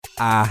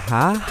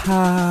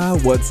Aha!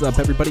 What's up,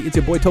 everybody? It's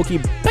your boy Toki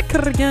back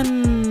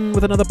again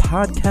with another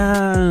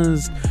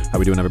podcast. How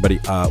we doing, everybody?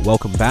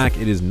 Welcome back.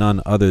 It is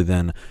none other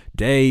than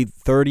day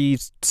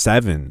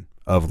 37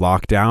 of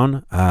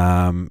lockdown,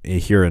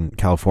 here in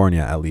California,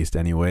 at least,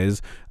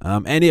 anyways.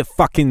 And it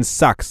fucking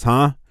sucks,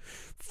 huh?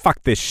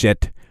 Fuck this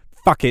shit.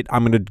 Fuck it.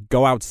 I'm gonna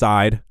go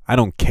outside. I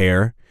don't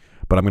care,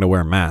 but I'm gonna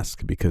wear a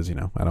mask because I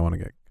don't want to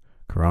get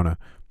corona.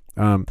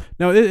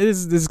 No,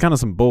 this is kind of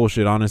some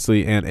bullshit,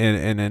 honestly,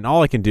 and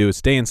all I can do is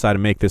stay inside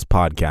and make this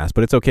podcast,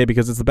 but it's okay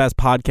because it's the best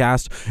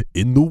podcast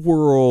in the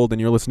world, and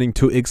you're listening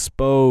to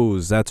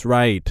Expose. That's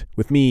right,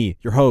 with me,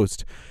 your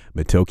host,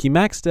 Matoki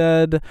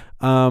Maxted.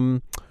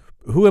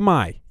 Who am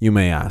I, you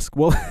may ask?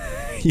 Well,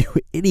 you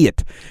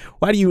idiot.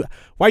 Why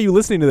are you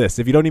listening to this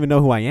if you don't even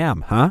know who I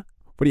am, huh?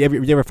 What do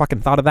you ever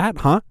fucking thought of that,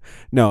 huh?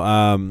 No,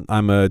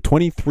 I'm a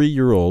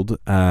 23-year-old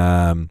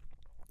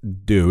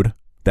dude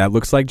that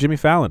looks like Jimmy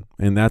Fallon,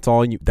 and that's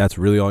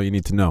really all you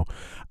need to know.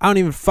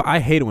 I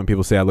hate it when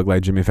people say I look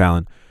like Jimmy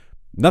Fallon.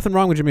 Nothing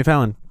wrong with Jimmy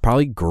Fallon.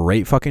 Probably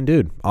great fucking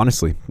dude.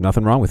 Honestly,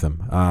 nothing wrong with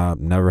him.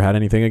 Never had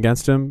anything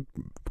against him.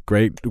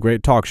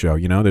 Great talk show.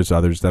 There's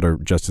others that are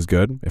just as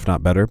good, if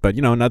not better. But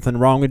nothing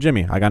wrong with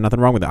Jimmy. I got nothing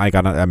wrong with it.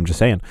 I'm just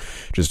saying.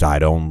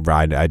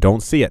 I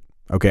don't see it.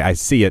 Okay, I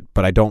see it,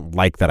 but I don't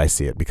like that I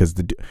see it because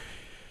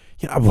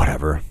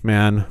whatever,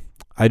 man.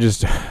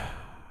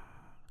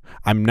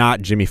 I'm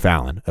not Jimmy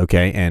Fallon,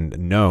 okay? And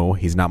no,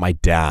 he's not my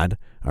dad,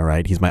 all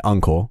right? He's my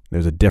uncle.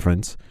 There's a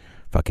difference.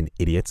 Fucking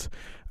idiots.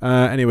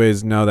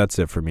 Anyways, no, that's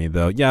it for me,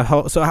 though. Yeah,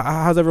 so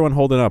how's everyone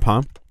holding up,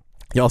 huh?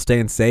 Y'all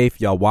staying safe?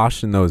 Y'all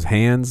washing those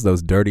hands,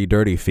 those dirty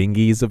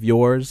fingies of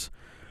yours?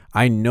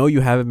 I know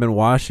you haven't been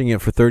washing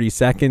it for 30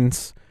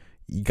 seconds,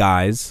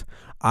 guys.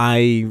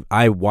 I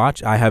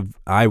watch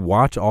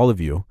all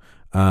of you.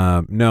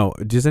 No,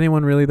 does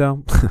anyone really,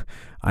 though?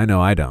 I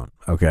know I don't.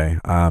 Okay.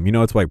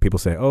 It's like people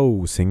say,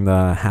 oh, sing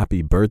the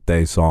happy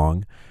birthday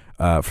song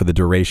for the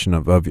duration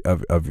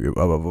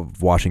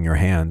of washing your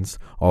hands.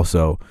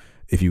 Also,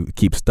 if you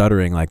keep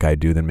stuttering like I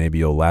do, then maybe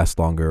you'll last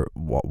longer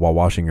while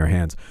washing your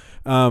hands.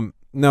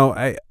 No,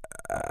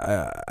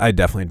 I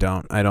definitely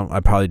don't. I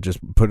probably just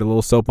put a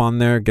little soap on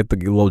there, get the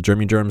little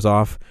germs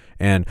off.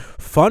 And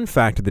fun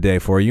fact of the day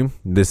for you,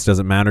 this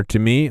doesn't matter to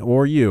me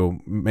or you,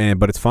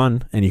 but it's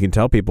fun and you can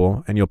tell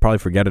people and you'll probably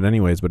forget it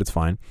anyways, but it's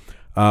fine.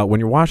 When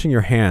you're washing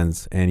your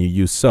hands and you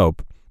use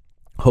soap,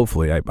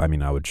 hopefully, I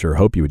would sure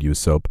hope you would use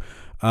soap,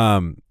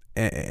 and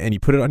you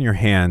put it on your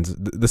hands,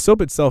 the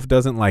soap itself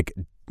doesn't like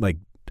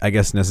I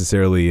guess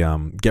necessarily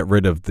get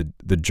rid of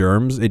the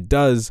germs. It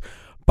does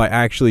by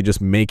actually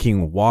just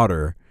making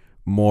water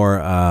more,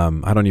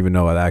 I don't even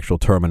know the actual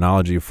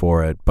terminology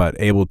for it, but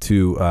able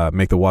to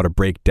make the water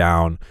break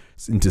down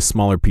into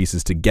smaller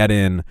pieces to get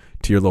in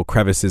to your little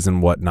crevices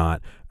and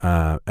whatnot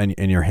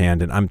in your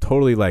hand. And I'm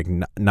totally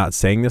not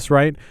saying this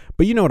right,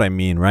 but you know what I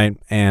mean, right?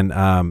 And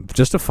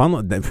just a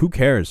fun, who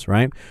cares,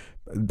 right?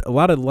 A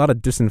lot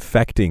of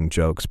disinfecting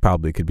jokes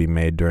probably could be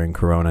made during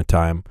Corona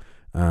time.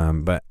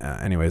 But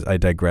anyways, I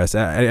digress.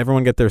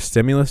 Everyone get their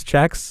stimulus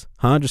checks,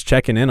 huh? Just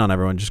checking in on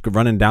everyone, just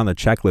running down the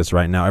checklist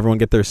right now. Everyone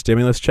get their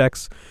stimulus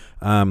checks.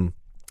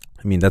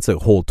 That's a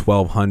whole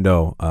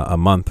 $1,200 a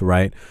month,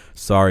 right?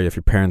 Sorry if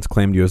your parents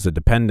claimed you as a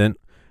dependent.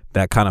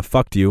 That kind of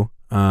fucked you.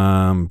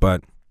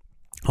 But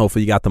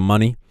hopefully you got the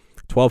money.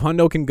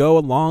 $1,200 can go a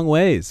long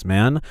ways,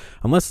 man.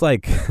 Unless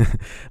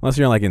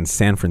you're in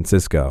San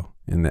Francisco,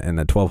 and the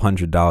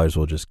 $1,200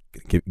 will just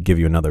give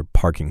you another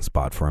parking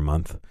spot for a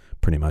month,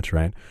 pretty much,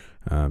 right?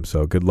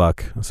 So good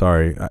luck.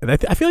 Sorry.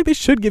 I feel like they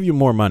should give you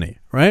more money,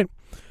 right?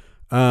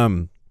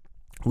 Not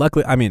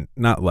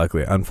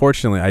luckily.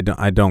 Unfortunately, I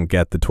don't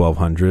get the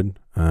 $1,200.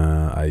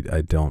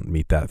 I don't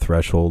meet that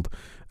threshold.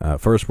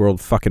 First world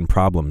fucking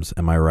problems.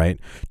 Am I right?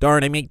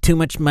 Darn, I make too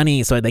much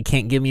money, so they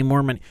can't give me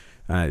more money.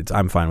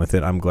 I'm fine with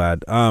it. I'm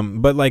glad.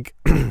 But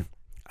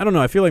I don't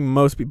know. I feel like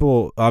most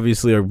people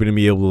obviously are going to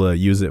be able to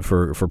use it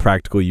for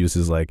practical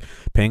uses like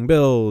paying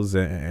bills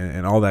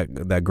and all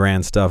that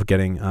grand stuff,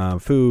 getting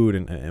food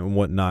and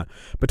whatnot.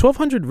 But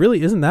 $1,200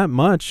 really isn't that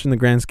much in the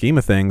grand scheme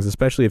of things,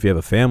 especially if you have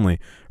a family,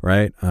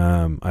 right?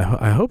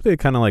 I hope they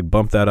kind of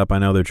bump that up. I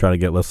know they're trying to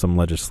get some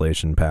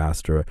legislation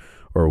passed or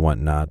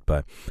whatnot.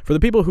 But for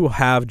the people who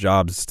have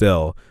jobs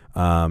still,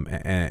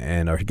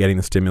 and are getting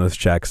the stimulus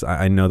checks,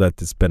 I know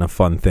that it's been a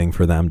fun thing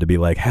for them to be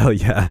like, hell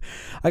yeah,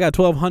 I got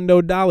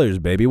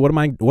 $1,200, baby. What am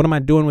I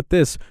doing with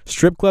this?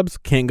 Strip clubs,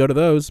 can't go to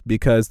those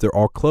because they're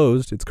all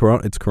closed. It's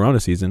Corona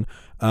season.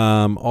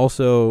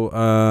 Also,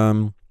 I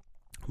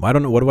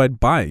don't know, what do I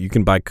buy? You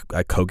can buy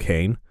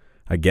cocaine,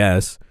 I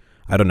guess.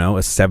 I don't know,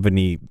 a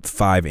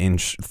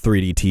 75-inch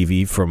 3D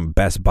TV from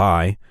Best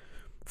Buy.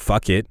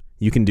 Fuck it,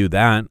 you can do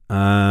that.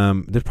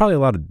 There's probably a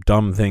lot of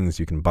dumb things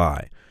you can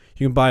buy.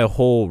 You can buy a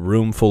whole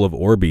room full of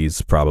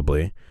Orbeez,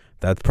 probably.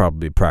 That's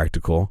probably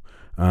practical.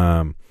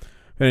 But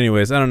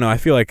anyways, I don't know. I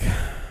feel like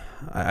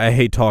I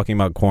hate talking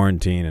about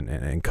quarantine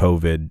and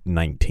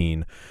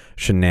COVID-19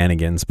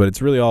 shenanigans, but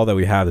it's really all that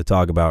we have to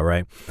talk about,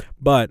 right?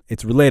 But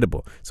it's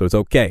relatable, so it's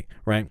okay,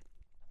 right?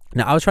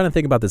 Now, I was trying to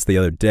think about this the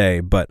other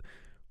day, but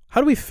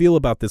how do we feel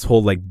about this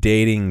whole like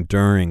dating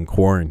during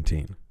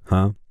quarantine,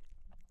 huh?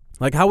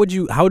 Like, how did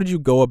you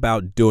go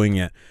about doing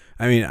it?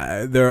 I mean,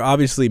 there are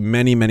obviously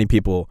many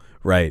people,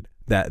 right,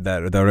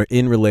 that are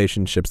in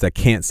relationships that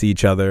can't see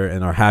each other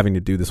and are having to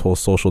do this whole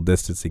social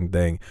distancing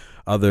thing.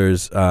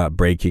 Others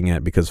breaking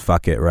it because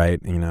fuck it,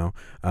 right? You know.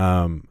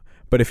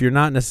 But if you're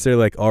not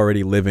necessarily like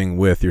already living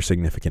with your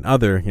significant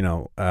other, you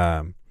know,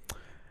 I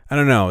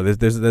don't know.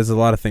 There's a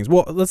lot of things.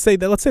 Well, let's say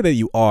that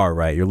you are,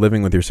 right. You're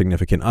living with your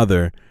significant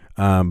other.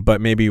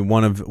 But maybe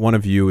one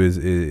of you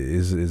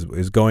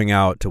is going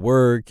out to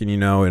work and, you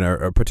know, and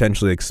are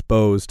potentially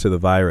exposed to the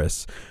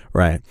virus,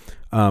 right?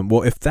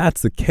 Well, if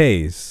that's the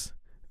case,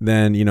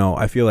 then, you know,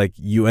 I feel like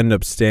you end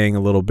up staying a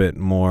little bit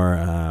more,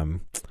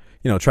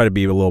 you know, try to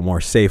be a little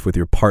more safe with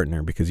your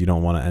partner because you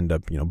don't want to end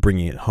up, you know,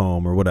 bringing it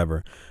home or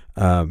whatever.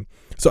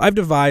 So I've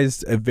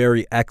devised a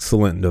very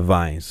excellent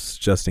device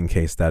just in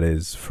case that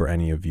is for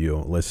any of you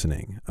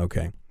listening.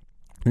 Okay.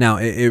 Now,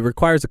 it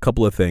requires a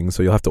couple of things,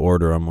 so you'll have to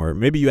order them, or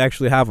maybe you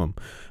actually have them,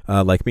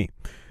 like me.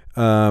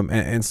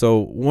 And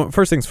so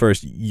first things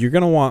first, you're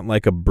going to want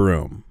like a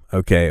broom,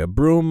 okay? A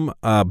broom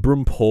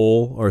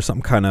pole or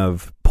some kind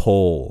of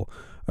pole,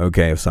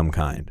 okay, of some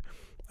kind.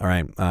 All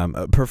right.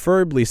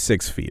 Preferably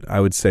 6 feet. I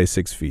would say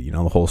 6 feet, you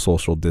know, the whole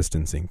social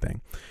distancing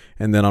thing.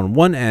 And then on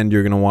one end,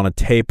 you're going to want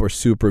to tape or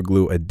super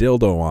glue a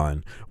dildo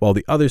on, while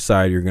the other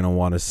side, you're going to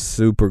want to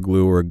super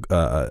glue or,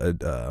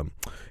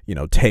 you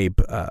know, tape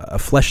a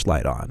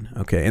fleshlight on.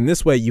 Okay. And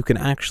this way you can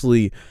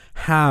actually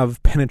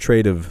have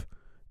penetrative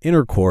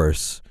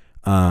intercourse,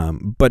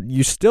 but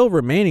you're still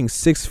remaining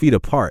 6 feet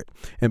apart,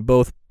 and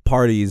both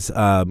parties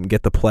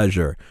get the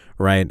pleasure,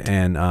 right?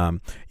 And,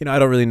 you know, I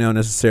don't really know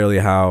necessarily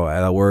how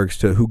that works,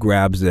 to who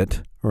grabs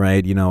it,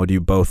 right? You know, do you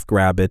both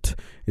grab it?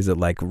 Is it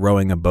like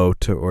rowing a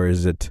boat, or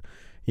is it,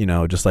 you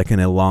know, just like an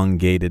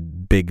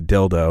elongated big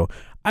dildo?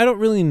 I don't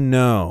really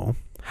know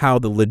how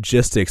the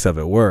logistics of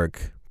it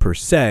work per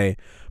se,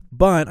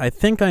 but I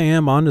think I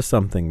am onto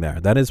something there.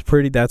 That's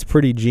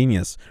pretty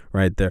genius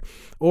right there.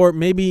 Or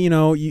maybe, you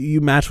know,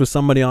 you match with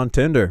somebody on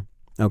Tinder.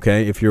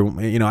 Okay. If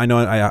you're, you know,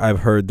 I've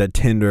heard that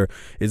Tinder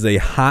is a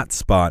hot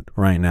spot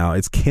right now.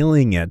 It's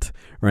killing it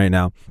right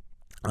now.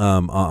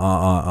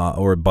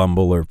 Or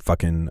Bumble or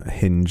fucking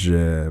Hinge,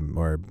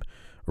 or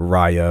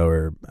Raya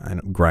or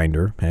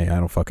Grinder. Hey, I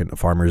don't fucking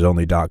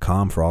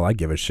farmersonly.com for all I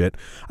give a shit.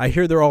 I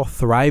hear they're all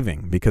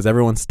thriving because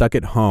everyone's stuck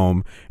at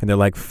home and they're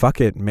like,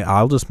 fuck it,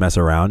 I'll just mess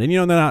around. And,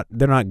 you know,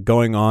 they're not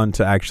going on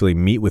to actually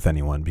meet with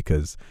anyone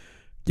because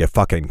you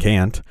fucking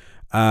can't.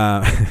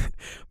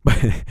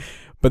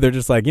 But they're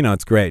just like, you know,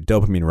 it's great.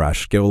 Dopamine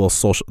rush. Give a little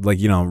social, like,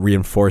 you know,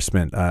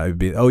 reinforcement. It'd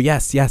be, oh,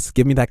 yes.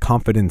 Give me that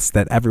confidence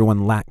that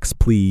everyone lacks,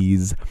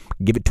 please.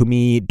 Give it to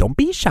me. Don't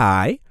be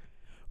shy.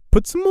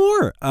 Put some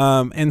more.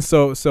 And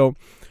so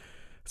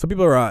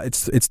people are,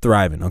 it's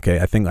thriving. Okay.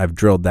 I think I've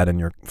drilled that in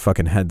your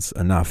fucking heads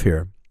enough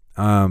here.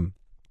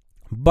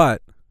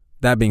 But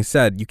that being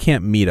said, you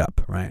can't meet up,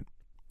 right?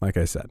 Like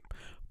I said.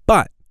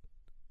 But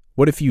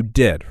what if you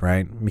did,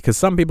 right? Because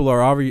some people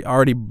are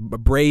already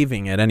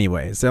braving it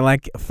anyways. They're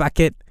like,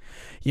 fuck it.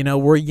 You know,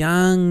 we're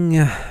young.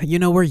 You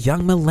know, we're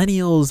young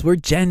millennials. We're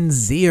Gen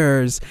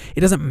Zers.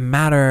 It doesn't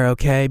matter,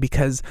 okay?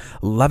 Because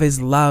love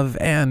is love,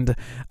 and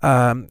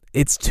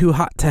it's too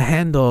hot to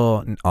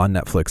handle. On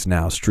Netflix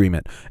now. Stream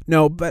it.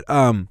 No, but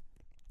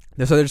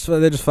so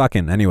they're just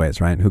fucking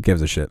anyways, right? Who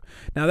gives a shit?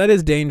 Now that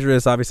is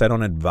dangerous. Obviously, I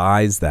don't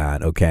advise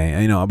that.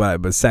 Okay, you know,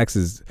 but sex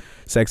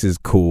is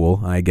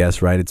cool, I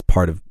guess, right? It's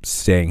part of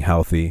staying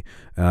healthy,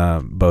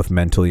 both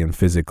mentally and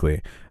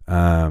physically.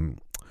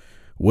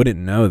 Wouldn't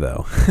know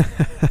though.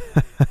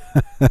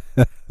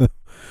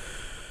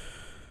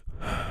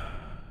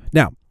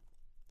 Now,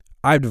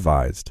 I've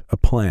devised a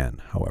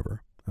plan,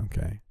 however.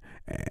 Okay,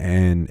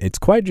 and it's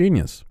quite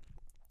genius.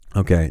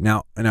 Okay,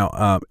 now,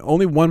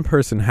 only one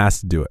person has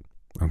to do it.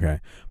 Okay,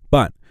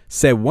 but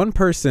say one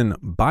person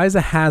buys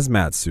a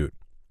hazmat suit,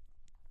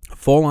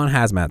 full-on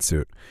hazmat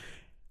suit,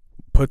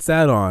 puts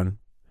that on,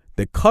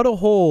 they cut a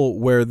hole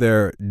where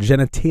their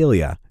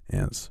genitalia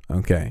is,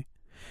 okay,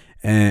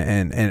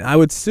 and I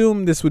would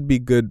assume this would be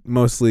good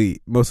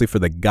mostly for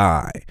the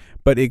guy,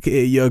 but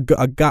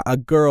a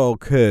girl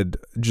could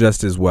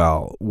just as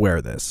well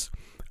wear this.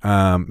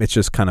 It's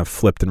just kind of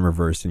flipped and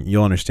reversed, and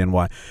you'll understand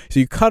why. So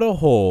you cut a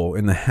hole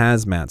in the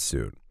hazmat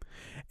suit,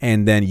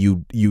 and then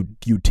you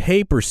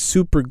tape or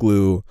super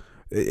glue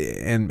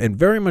and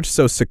very much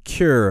so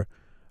secure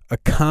a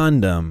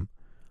condom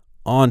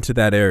onto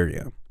that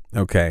area.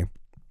 Okay.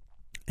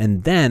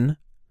 And then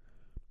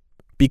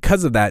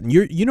because of that,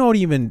 you don't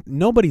even,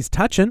 nobody's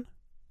touching,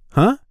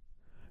 huh?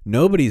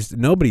 Nobody's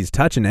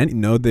touching any,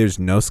 no, there's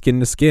no skin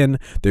to skin.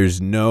 There's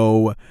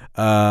no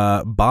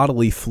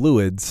bodily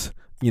fluids,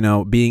 you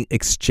know, being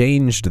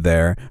exchanged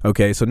there.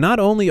 Okay. So not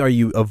only are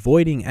you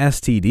avoiding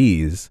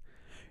STDs,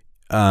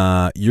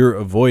 you're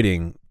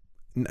avoiding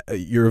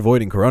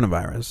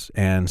coronavirus.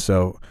 And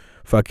so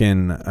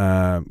fucking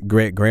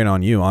great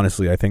on you.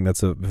 Honestly, I think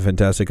that's a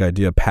fantastic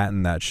idea.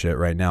 Patent that shit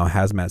right now.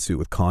 Hazmat suit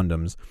with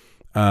condoms.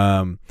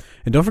 And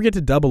don't forget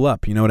to double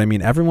up. You know what I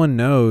mean? Everyone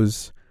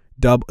knows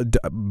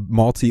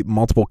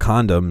multiple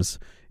condoms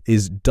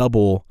is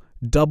double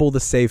the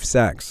safe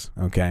sex.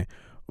 Okay.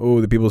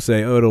 Oh, the people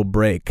say, oh, it'll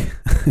break.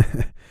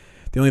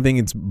 The only thing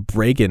it's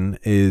breaking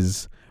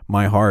is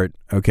my heart.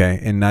 Okay.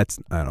 And I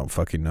don't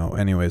fucking know.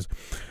 Anyways.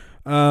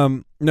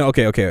 No.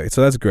 Okay.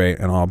 So that's great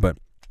and all, but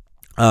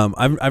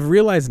I've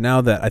realized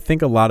now that I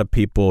think a lot of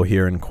people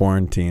here in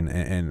quarantine,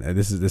 and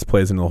this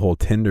plays into the whole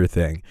Tinder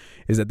thing,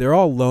 is that they're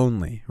all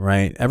lonely,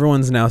 right?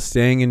 Everyone's now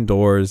staying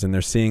indoors, and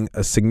they're seeing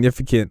a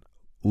significantly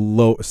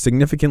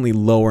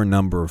lower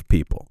number of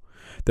people.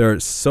 There are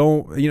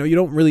so you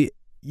don't really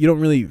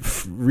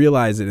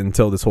realize it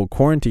until this whole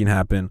quarantine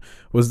happened,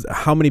 was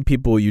how many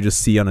people you just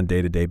see on a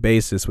day-to-day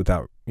basis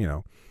without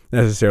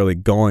necessarily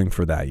going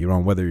for that. You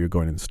don't know whether you're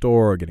going to the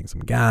store or getting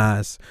some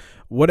gas,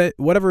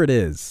 whatever it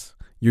is.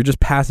 You're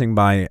just passing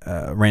by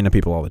random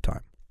people all the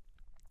time,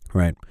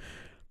 right?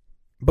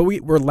 But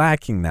we're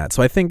lacking that.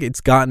 So I think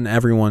it's gotten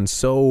everyone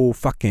so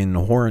fucking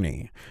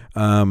horny.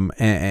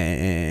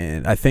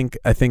 And I think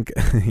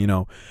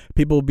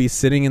people will be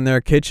sitting in their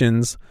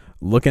kitchens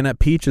looking at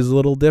peaches a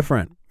little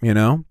different,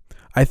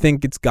 I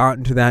think it's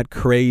gotten to that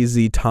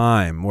crazy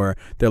time where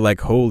they're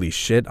like, holy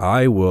shit,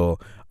 I will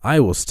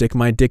stick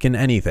my dick in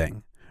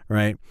anything.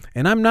 Right.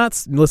 And I'm not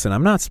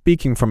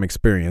speaking from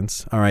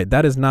experience. All right.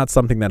 That is not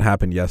something that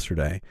happened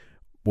yesterday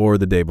or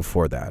the day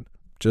before that.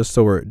 Just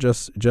so we're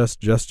just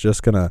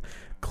going to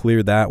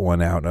clear that one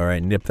out. All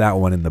right. Nip that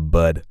one in the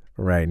bud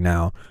right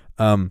now.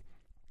 But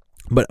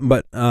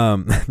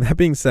that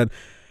being said,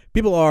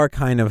 people are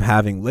kind of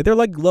they're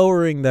like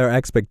lowering their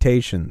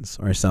expectations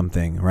or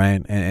something.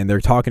 Right. And they're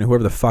talking to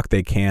whoever the fuck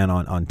they can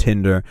on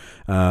Tinder,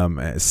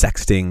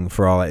 sexting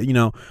for all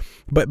that,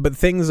 But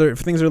things are a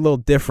little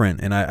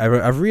different, and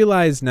I've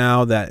realized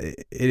now that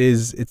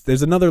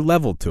there's another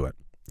level to it.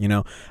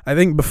 I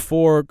think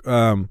before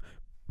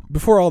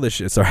all this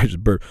shit. Sorry, I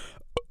just burped.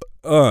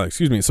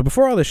 Excuse me. So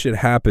before all this shit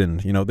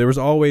happened, there was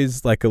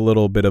always like a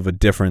little bit of a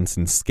difference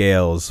in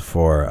scales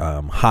for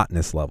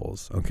hotness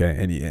levels. Okay,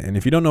 and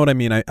if you don't know what I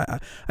mean, I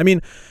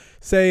mean,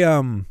 say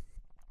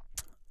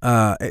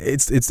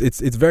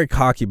it's very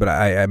cocky, but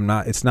I'm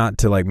not. It's not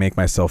to like make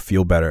myself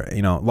feel better.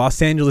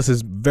 Los Angeles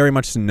is very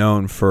much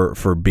known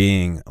for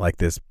being like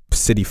this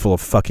city full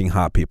of fucking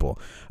hot people.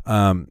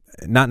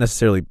 Not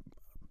necessarily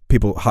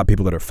hot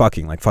people that are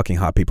fucking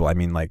hot people. I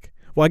mean, like,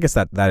 well, I guess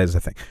that is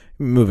a thing.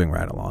 Moving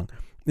right along.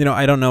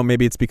 I don't know,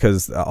 maybe it's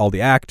because all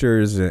the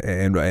actors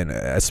and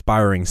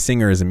aspiring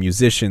singers and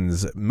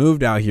musicians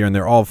moved out here and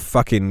they're all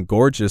fucking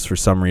gorgeous for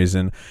some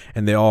reason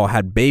and they all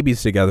had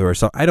babies together or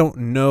something. I don't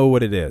know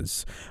what it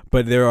is,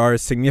 but there are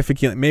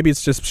significant, maybe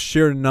it's just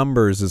sheer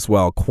numbers as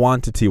well,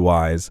 quantity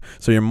wise.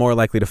 So you're more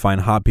likely to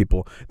find hot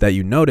people that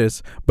you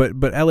notice, but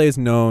LA is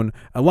known,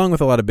 along with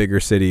a lot of bigger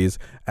cities,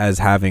 as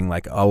having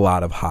like a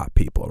lot of hot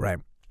people, right?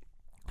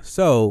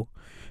 So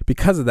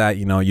because of that,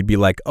 you'd be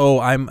like, oh,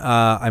 I'm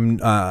a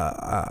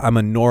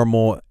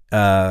normal,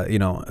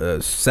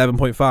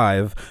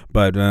 7.5,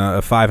 but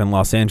a 5 in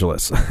Los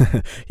Angeles.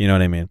 You know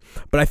what I mean?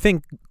 But I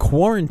think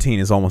quarantine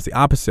is almost the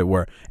opposite,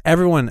 where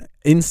everyone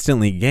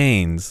instantly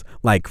gains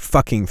like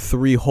fucking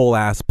 3 whole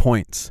ass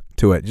points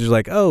to it. Just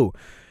like, oh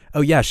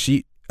yeah,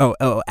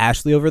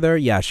 Ashley over there,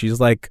 yeah, she's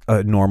like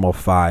a normal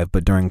 5,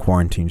 but during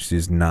quarantine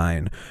she's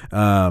 9.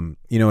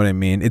 You know what I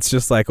mean? It's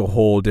just like a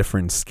whole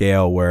different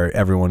scale where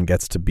everyone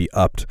gets to be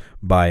upped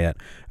by it.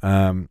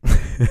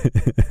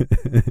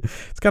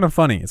 It's kind of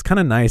funny. It's kind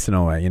of nice in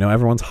a way.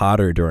 Everyone's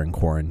hotter during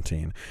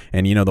quarantine,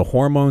 and the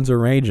hormones are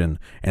raging,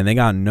 and they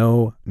got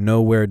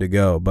nowhere to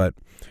go. But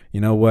you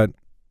know what?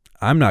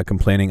 I'm not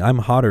complaining. I'm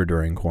hotter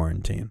during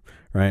quarantine,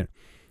 right?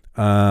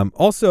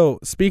 Also,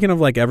 speaking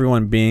of like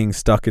everyone being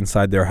stuck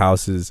inside their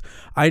houses,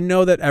 I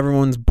know that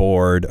everyone's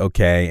bored,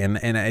 okay, and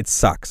it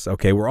sucks,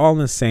 okay? We're all in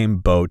the same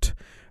boat,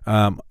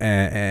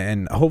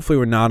 and hopefully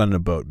we're not on a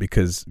boat,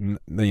 because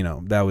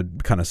that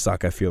would kind of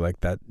suck. I feel like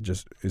that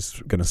just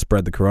is going to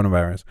spread the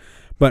coronavirus.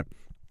 But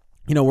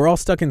we're all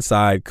stuck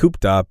inside,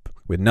 cooped up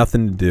with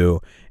nothing to do,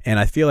 and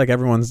I feel like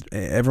everyone's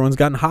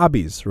gotten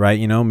hobbies, right?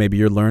 Maybe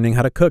you're learning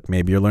how to cook,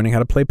 maybe you're learning how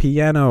to play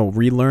piano,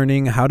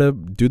 relearning how to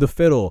do the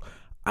fiddle.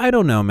 I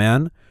don't know,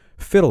 man.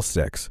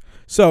 Fiddlesticks.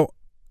 So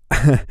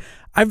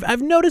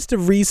I've noticed a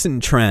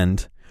recent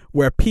trend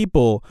where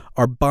people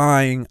are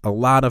buying a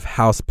lot of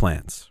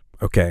houseplants.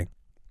 Okay.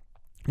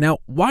 Now,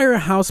 why are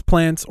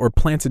houseplants or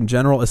plants in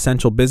general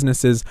essential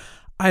businesses?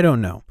 I don't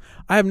know.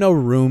 I have no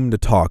room to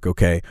talk,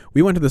 okay?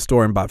 We went to the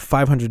store and bought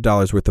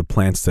 $500 worth of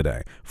plants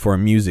today for a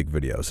music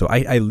video. So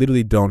I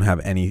literally don't have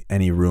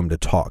any room to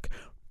talk.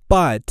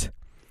 But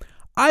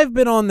I've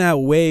been on that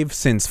wave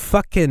since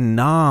fucking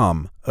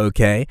Nam,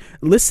 okay?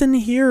 Listen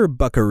here,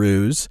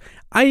 buckaroos.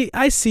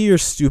 I see your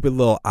stupid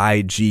little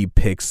IG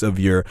pics of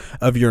your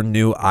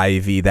new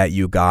Ivy that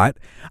you got.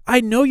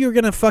 I know you're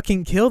gonna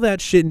fucking kill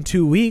that shit in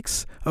 2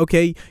 weeks,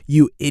 okay?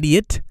 You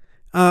idiot.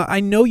 I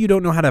know you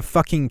don't know how to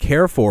fucking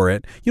care for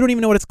it. You don't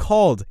even know what it's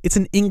called. It's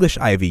an English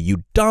ivy,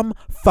 you dumb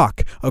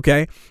fuck,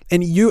 okay?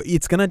 And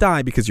it's gonna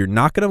die because you're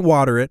not gonna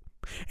water it,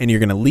 and you're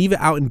going to leave it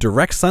out in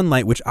direct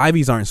sunlight, which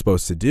ivies aren't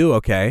supposed to do,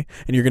 okay?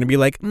 And you're going to be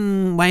like,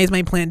 why is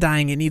my plant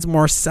dying? It needs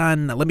more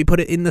sun. Let me put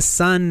it in the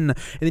sun.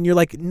 And then you're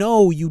like,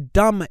 no, you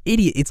dumb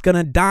idiot. It's going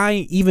to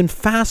die even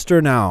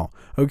faster now,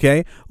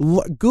 okay?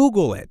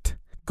 Google it.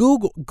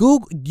 Google.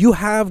 You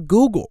have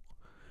Google,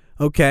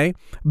 okay?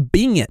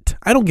 Bing it.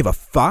 I don't give a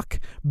fuck.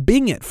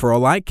 Bing it for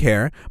all I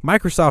care.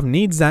 Microsoft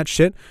needs that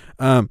shit.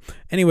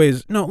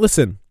 Anyways, no,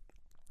 listen.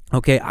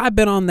 Okay, I've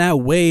been on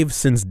that wave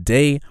since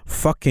day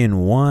fucking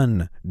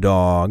one,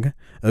 dog.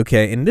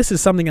 Okay, and this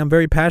is something I'm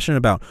very passionate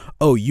about.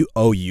 Oh,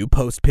 you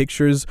post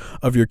pictures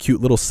of your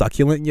cute little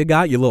succulent you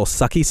got, your little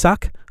sucky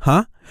suck,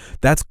 huh?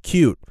 That's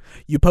cute.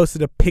 You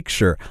posted a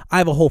picture. I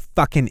have a whole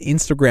fucking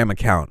Instagram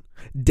account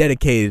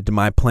dedicated to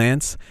my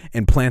plants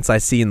and plants I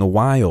see in the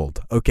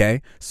wild.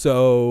 Okay,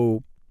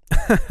 so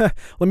let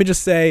me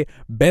just say,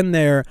 been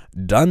there,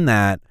 done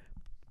that.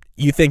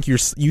 You think you're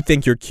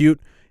cute?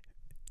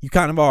 You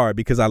kind of are,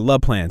 because I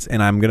love plants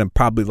and I'm going to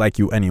probably like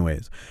you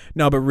anyways.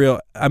 No, but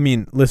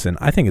listen,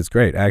 I think it's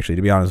great, actually,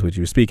 to be honest with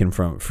you, speaking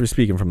from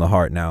the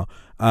heart now.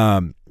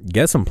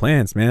 Get some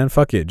plants, man.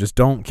 Fuck it. Just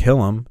don't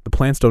kill them. The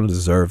plants don't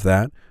deserve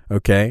that.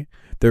 Okay.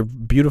 They're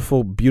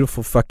beautiful,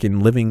 beautiful fucking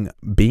living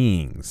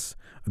beings.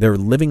 They're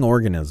living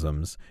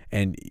organisms.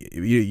 And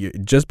you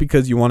just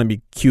because you want to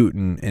be cute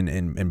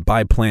and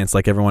buy plants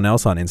like everyone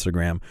else on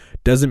Instagram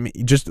doesn't mean,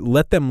 just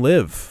let them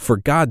live. For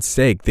God's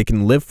sake, they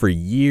can live for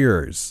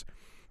years.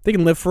 They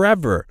can live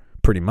forever,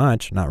 pretty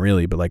much. Not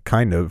really, but like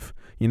kind of.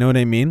 You know what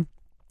I mean?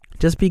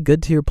 Just be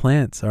good to your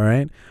plants, all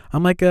right?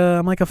 I'm like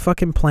a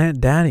fucking plant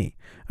daddy.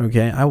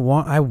 Okay?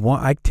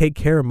 I take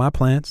care of my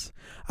plants.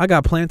 I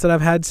got plants that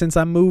I've had since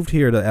I moved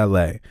here to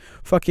LA.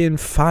 Fucking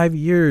 5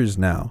 years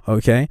now,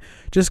 okay?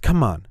 Just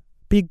come on.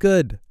 Be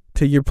good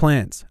to your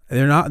plants.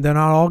 They're not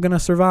all going to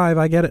survive.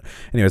 I get it.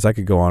 Anyways, I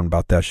could go on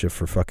about that shit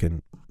for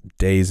fucking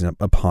days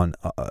upon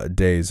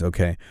days,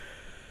 okay?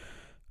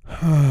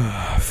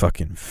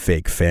 Fucking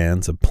fake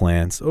fans of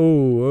plants. I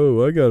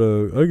got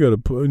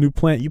a new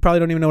plant. You probably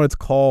don't even know what it's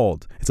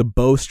called. It's a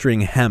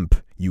bowstring hemp,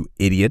 you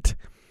idiot.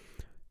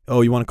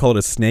 Oh, you want to call it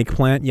a snake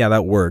plant? Yeah,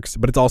 that works.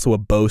 But it's also a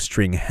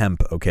bowstring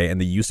hemp, okay? And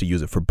they used to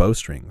use it for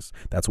bowstrings.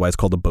 That's why it's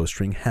called a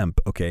bowstring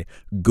hemp, okay?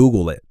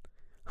 Google it.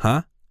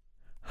 Huh?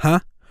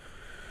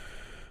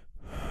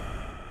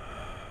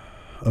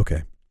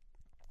 Okay.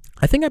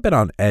 I think I've been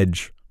on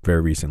edge very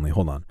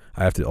recently.Hold on.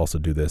 I have to also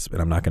do this, and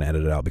I'm not going to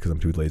edit it out because I'm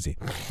too lazy.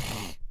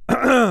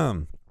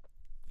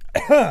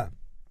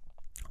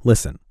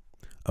 Listen,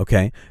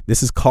 okay?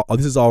 This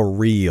is all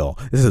real.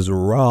 This is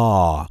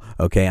raw,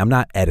 okay? I'm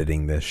not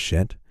editing this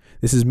shit.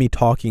 This is me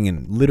talking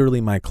in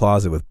literally my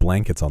closet with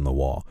blankets on the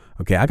wall,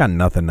 okay? I got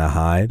nothing to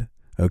hide,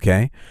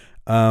 okay?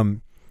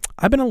 I've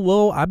been a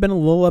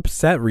little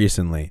upset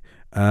recently,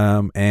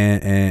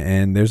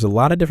 and there's a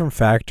lot of different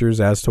factors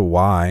as to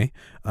why.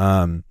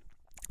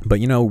 But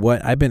you know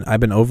what? I've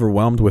been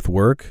overwhelmed with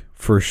work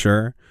for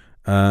sure.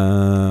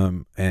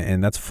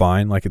 And that's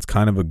fine. Like, it's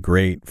kind of a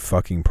great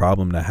fucking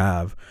problem to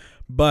have.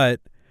 But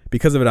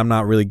because of it, I'm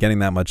not really getting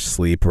that much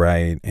sleep,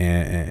 right?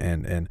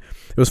 And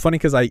it was funny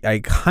because I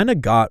kind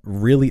of got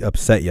really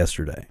upset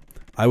yesterday.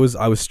 I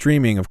was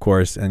streaming, of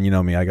course, and you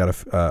know me, I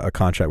got a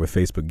contract with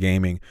Facebook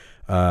Gaming,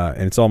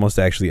 and it's almost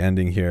actually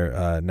ending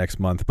here next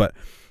month. But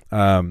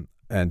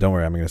and don't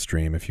worry, I'm going to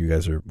stream. If you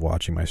guys are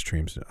watching my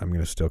streams, I'm going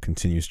to still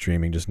continue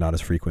streaming, just not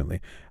as frequently.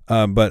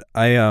 But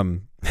I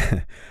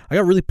I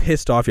got really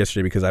pissed off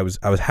yesterday because I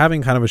was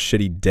having kind of a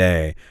shitty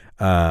day,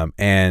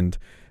 and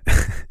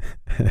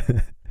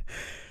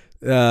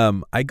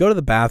I go to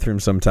the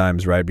bathroom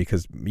sometimes, right?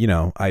 Because you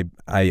know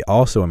I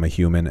also am a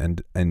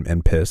human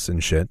and piss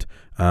and shit.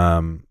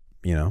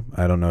 You know,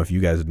 I don't know if you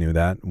guys knew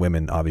that.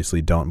 Women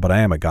obviously don't, but I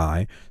am a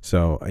guy,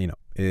 so you know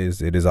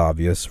it is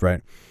obvious,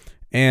 right?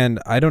 And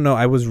I don't know,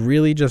 I was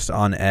really just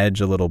on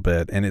edge a little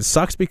bit. And it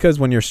sucks because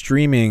when you're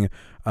streaming,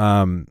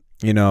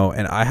 you know,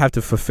 and I have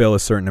to fulfill a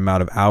certain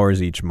amount of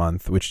hours each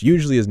month, which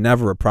usually is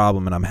never a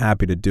problem, and I'm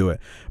happy to do it.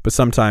 But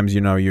sometimes,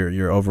 you know,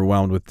 you're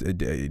overwhelmed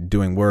with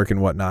doing work and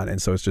whatnot. And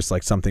so it's just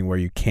like something where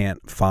you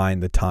can't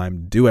find the time to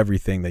do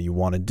everything that you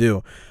want to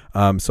do.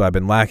 So I've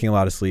been lacking a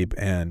lot of sleep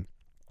and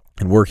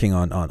working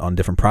on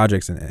different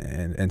projects,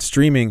 and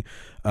streaming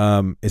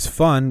is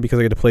fun because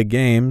I get to play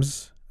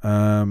games.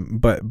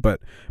 But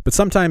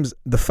sometimes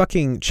the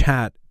fucking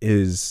chat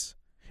is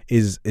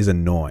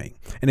annoying,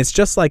 and it's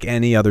just like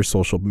any other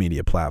social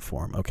media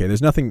platform. Okay,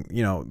 there's nothing,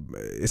 you know,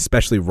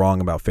 especially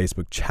wrong about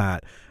Facebook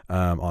chat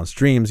on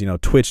streams. You know,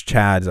 Twitch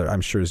chats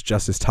I'm sure is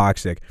just as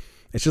toxic.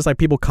 It's just like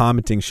people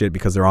commenting shit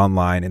because they're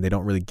online and they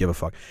don't really give a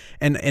fuck.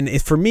 And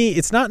for me,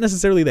 it's not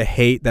necessarily the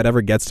hate that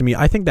ever gets to me.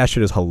 I think that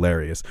shit is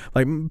hilarious.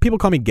 Like, people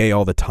call me gay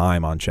all the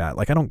time on chat.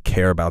 Like, I don't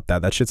care about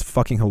that. That shit's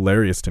fucking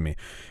hilarious to me.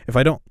 If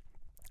I don't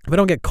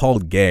get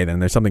called gay, then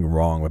there's something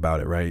wrong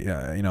about it, right?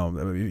 You know,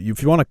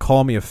 if you want to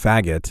call me a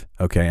faggot,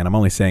 okay, and I'm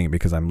only saying it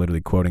because I'm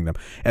literally quoting them,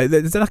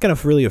 it's not going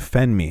to really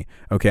offend me,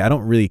 okay? I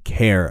don't really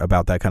care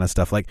about that kind of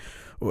stuff. Like,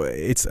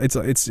 it's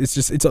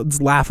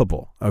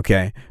laughable,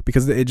 okay?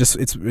 Because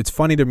it's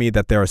funny to me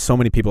that there are so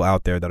many people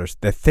out there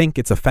that think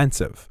it's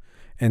offensive,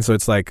 And so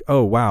it's like,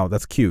 oh, wow,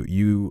 that's cute.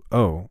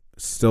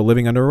 Still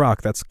living under a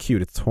rock. That's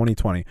cute. It's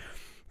 2020.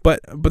 But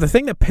the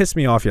thing that pissed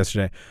me off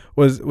yesterday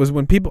was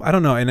when people, I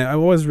don't know, and I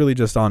was really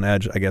just on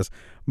edge, I guess.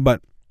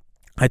 But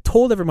I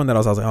told everyone that I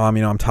was like, oh,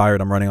 I'm tired.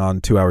 I'm running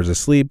on 2 hours of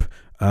sleep,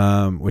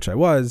 which I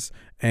was.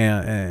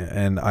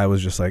 And I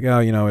was just like, oh,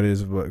 it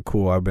is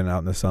cool. I've been out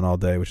in the sun all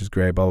day, which is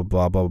great, blah,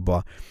 blah, blah, blah,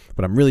 blah.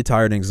 But I'm really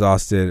tired and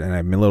exhausted, and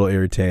I'm a little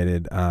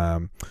irritated,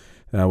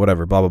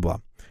 whatever, blah, blah, blah.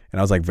 And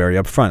I was like very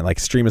upfront. Like,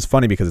 stream is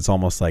funny because it's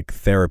almost like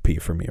therapy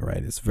for me,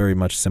 right? It's very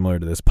much similar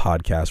to this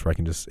podcast where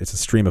it's a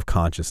stream of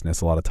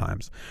consciousness a lot of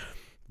times.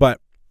 But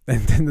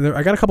and then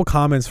I got a couple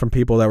comments from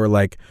people that were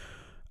like,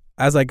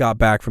 as I got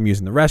back from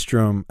using the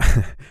restroom,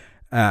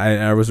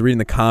 I was reading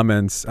the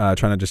comments, trying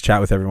to just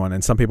chat with everyone,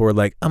 and some people were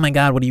like, "Oh my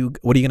God, what are you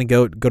gonna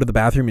go to the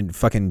bathroom and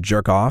fucking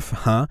jerk off,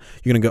 huh?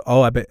 You're gonna go?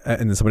 Oh, I bet."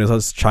 And then somebody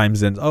else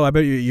chimes in, "Oh, I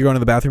bet you're going to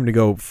the bathroom to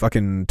go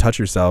fucking touch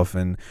yourself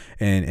and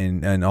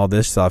all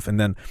this stuff." And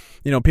then,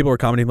 people were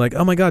commenting like,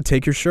 "Oh my God,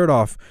 take your shirt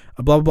off,"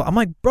 blah blah blah. I'm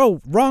like,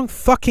 bro, wrong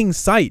fucking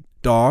site,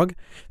 dog.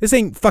 This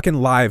ain't fucking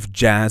Live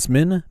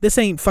Jasmine. This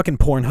ain't fucking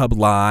Pornhub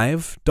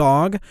Live,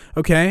 dog.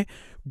 Okay.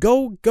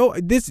 Go.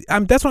 That's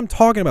what I'm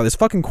talking about. This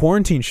fucking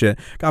quarantine shit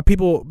got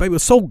people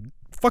so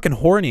fucking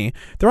horny.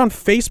 They're on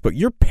Facebook.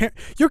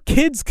 Your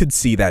kids could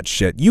see that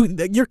shit.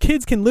 Your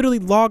kids can literally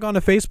log on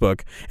to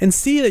Facebook and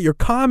see that you're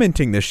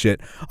commenting this shit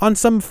on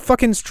some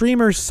fucking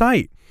streamer's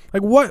site.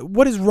 Like,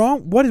 what is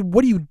wrong? What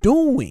are you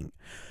doing?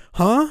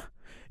 Huh?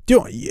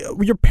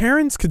 Your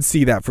parents could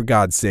see that, for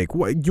God's sake.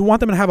 What, you want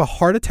them to have a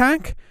heart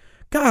attack?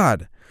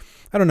 God.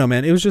 I don't know,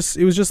 man. It was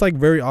just like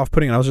very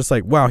off-putting. And I was just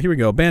like, wow, here we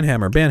go.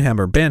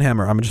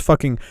 Banhammer. I'm just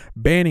fucking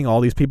banning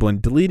all these people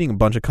and deleting a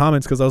bunch of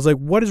comments because I was like,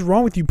 what is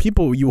wrong with you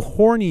people? You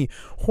horny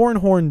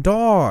horn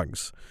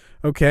dogs.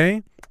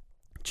 Okay?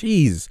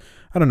 Jeez.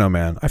 I don't know,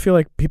 man. I feel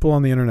like people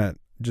on the internet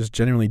just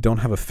genuinely don't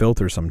have a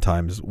filter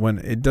sometimes when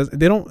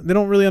they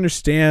don't really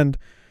understand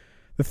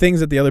the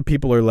things that the other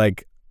people are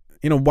like.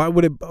 Why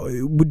would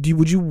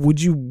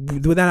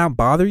that not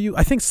bother you?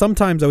 I think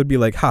sometimes I would be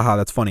like, haha,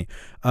 that's funny.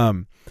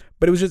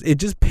 But it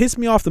just pissed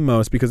me off the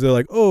most because they're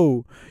like,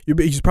 oh, you're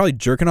probably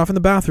jerking off in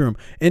the bathroom.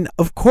 And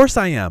of course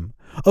I am.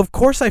 Of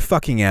course I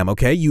fucking am.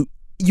 Okay. You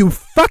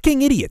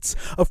fucking idiots.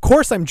 Of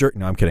course I'm jerking.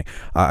 No, I'm kidding.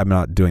 I'm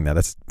not doing that.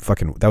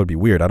 That would be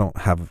weird. I don't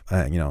have,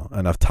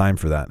 enough time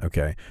for that.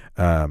 Okay.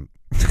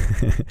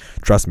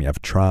 Trust me,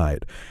 I've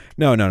tried.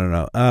 No.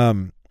 No,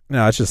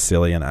 it's just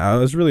silly, and I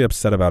was really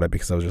upset about it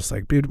because I was just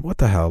like, dude, what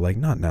the hell? Like,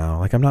 not now.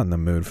 Like, I'm not in the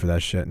mood for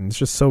that shit, and it's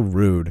just so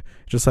rude.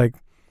 Just like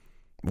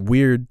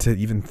weird to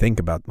even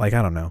think about. Like,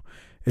 I don't know.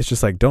 It's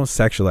just like, don't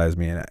sexualize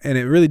me, and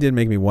it really did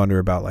make me wonder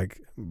about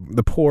like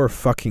the poor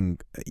fucking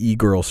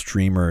e-girl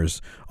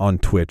streamers on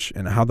Twitch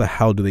and how the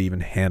hell do they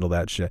even handle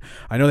that shit?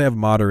 I know they have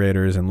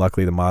moderators, and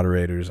luckily the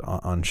moderators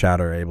on chat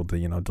are able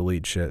to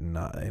delete shit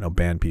and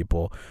ban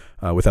people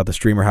without the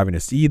streamer having to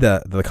see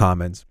the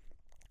comments.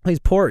 These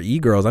poor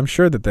e-girls, I'm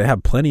sure that they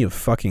have plenty of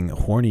fucking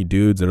horny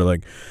dudes that are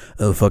like,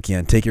 oh, fuck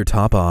yeah, take your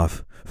top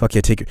off. Fuck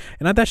yeah, take your...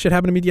 And that shit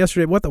happened to me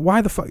yesterday.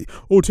 Why the fuck?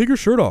 Oh, take your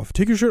shirt off.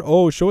 Take your shirt...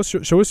 Oh, show us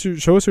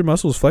your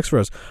muscles. Flex for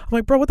us. I'm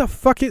like, bro, what the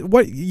fuck?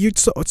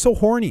 It's so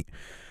horny.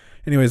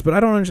 Anyways,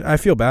 but I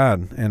feel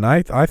bad. And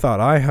I thought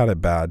I had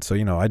it bad. So,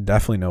 I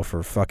definitely know for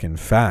a fucking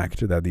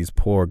fact that these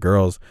poor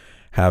girls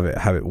have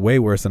it way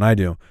worse than I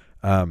do.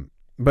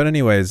 But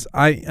anyways,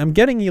 I'm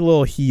getting a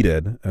little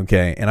heated,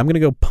 okay, and I'm going to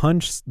go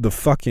punch the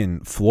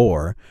fucking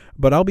floor,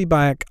 but I'll be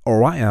back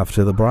right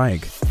after the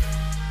break.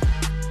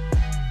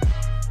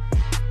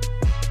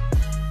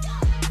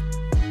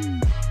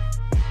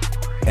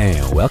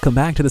 And welcome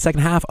back to the second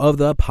half of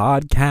the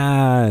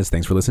podcast.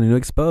 Thanks for listening to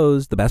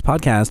Exposed, the best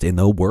podcast in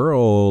the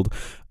world.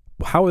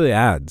 How are the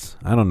ads?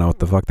 I don't know what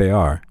the fuck they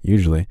are,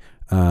 usually.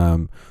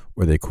 Were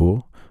they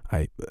cool?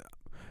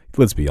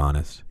 Let's be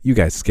honest. You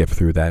guys skip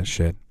through that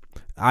shit.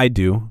 I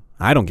do.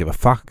 I don't give a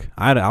fuck.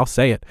 I'll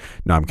say it.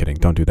 No, I'm kidding.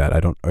 Don't do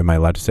that. Am I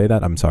allowed to say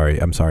that? I'm sorry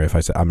if I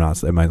say I'm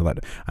not. Am I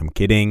allowed? I'm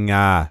kidding.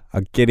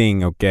 I'm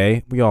kidding.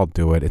 Okay. We all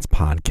do it. It's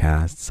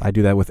podcasts. I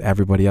do that with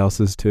everybody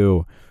else's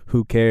too.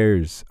 Who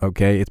cares?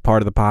 Okay. It's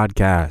part of the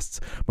podcasts.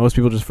 Most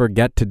people just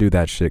forget to do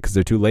that shit because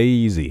they're too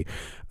lazy.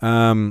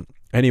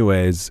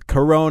 Anyways,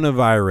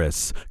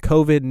 coronavirus,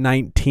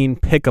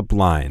 COVID-19 pickup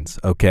lines.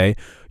 Okay.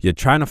 You're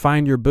trying to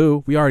find your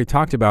boo. We already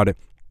talked about it.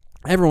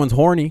 Everyone's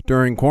horny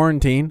during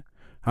quarantine.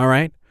 All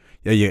right.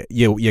 You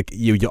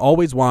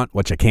always want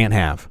what you can't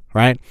have,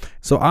 right?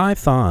 So I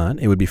thought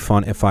it would be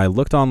fun if I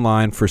looked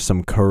online for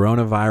some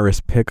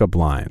coronavirus pickup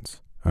lines.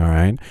 All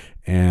right.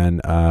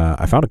 And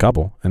I found a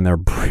couple, and they're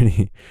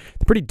pretty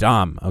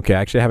dumb. Okay.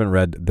 Actually, I haven't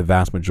read the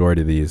vast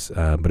majority of these,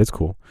 but it's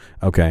cool.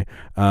 Okay.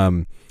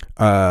 Do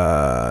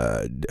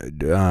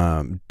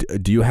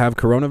you have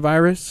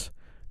coronavirus?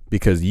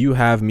 Because you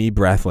have me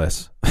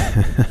breathless.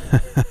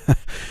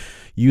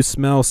 You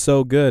smell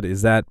so good.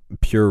 Is that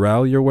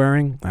Purell you're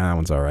wearing? That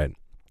one's all right.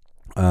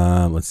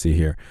 Let's see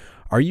here.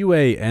 Are you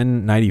a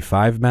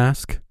N95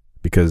 mask?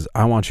 Because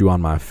I want you on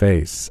my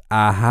face.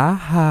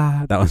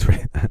 That was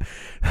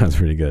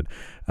pretty good.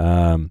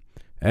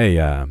 Hey,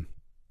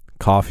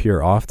 Cough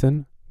here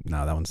often.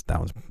 No, that one's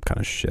kind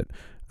of shit.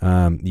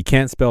 You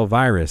can't spell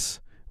virus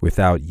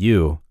without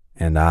you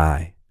and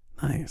I.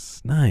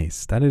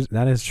 Nice. That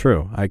is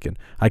true. I can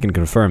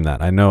confirm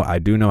that. I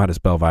do know how to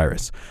spell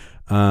virus.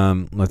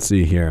 Let's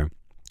see here.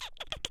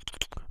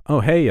 Oh,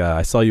 hey,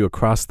 I saw you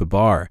across the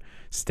bar.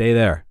 Stay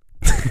there.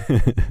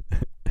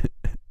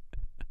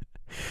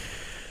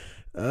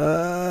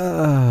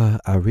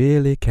 I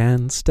really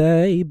can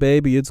stay,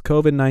 baby. It's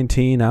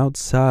COVID-19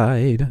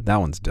 outside. That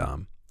one's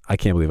dumb. I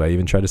can't believe I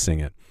even tried to sing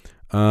it.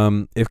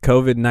 If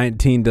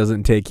COVID-19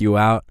 doesn't take you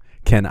out,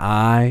 can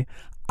I?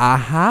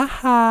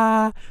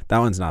 Ha. That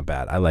one's not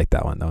bad. I like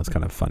that one. That one's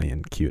kind of funny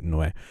and cute in a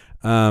way.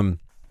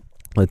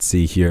 Let's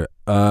see here.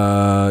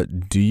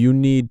 Do you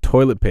need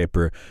toilet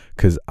paper?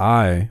 Because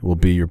I will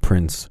be your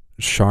Prince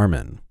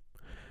Charmin.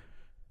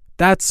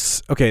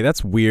 That's okay.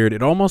 That's weird.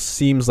 It almost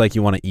seems like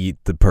you want to eat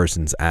the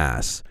person's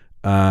ass.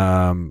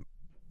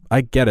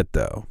 I get it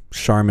though.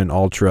 Charmin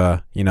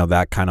Ultra,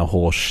 that kind of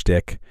whole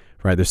shtick,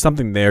 right? There's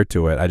something there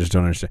to it. I just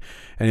don't understand.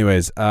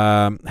 Anyways,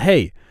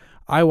 hey,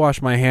 I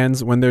wash my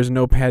hands when there's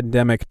no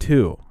pandemic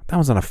too. That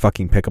one's not a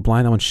fucking pickup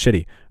line. That one's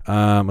shitty.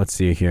 Let's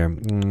see here.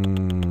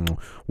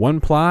 1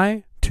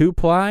 ply, 2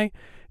 ply,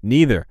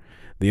 neither.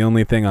 The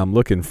only thing I'm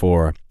looking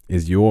for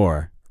is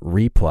your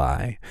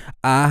reply.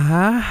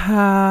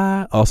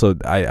 Also,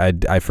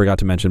 I forgot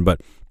to mention, but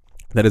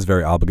that is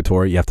very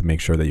obligatory. You have to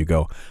make sure that you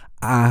go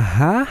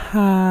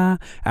after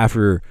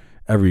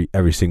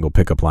every single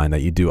pickup line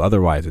that you do.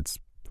 Otherwise, it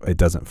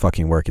doesn't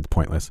fucking work. It's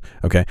pointless.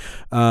 Okay.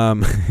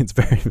 It's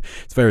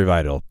very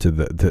vital to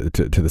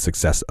the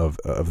success of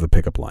the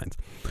pickup lines.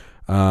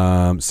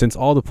 Since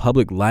all the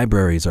public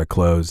libraries are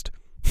closed,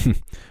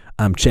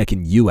 I'm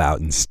checking you out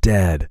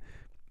instead.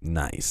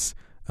 Nice.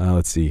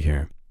 Let's see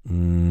here.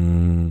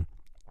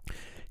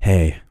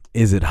 Hey,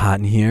 is it hot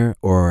in here,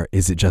 or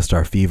is it just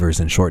our fevers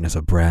and shortness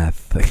of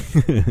breath?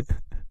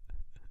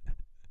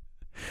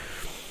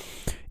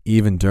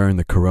 Even during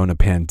the corona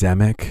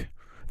pandemic,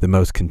 the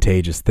most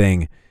contagious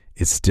thing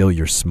is still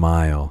your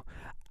smile.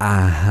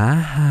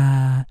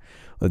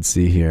 Let's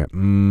see here.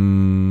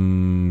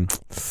 Nah,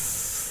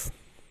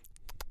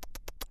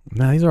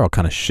 these are all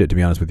kind of shit, to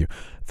be honest with you.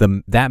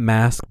 That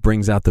mask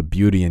brings out the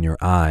beauty in your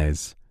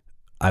eyes.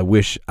 I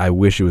wish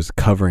it was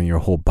covering your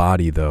whole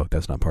body, though.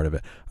 That's not part of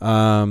it.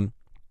 Come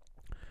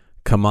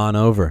on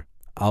over.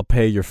 I'll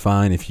pay your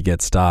fine if you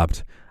get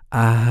stopped.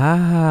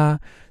 No,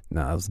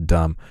 that was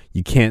dumb.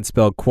 You can't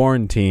spell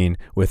quarantine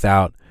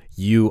without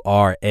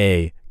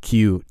URAQT.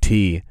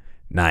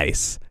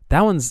 Nice.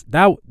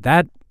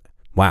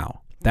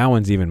 Wow. That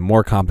one's even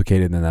more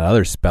complicated than that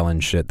other spelling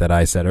shit that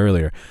I said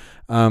earlier.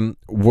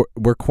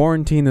 We're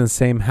quarantined in the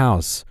same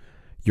house.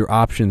 Your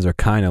options are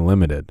kind of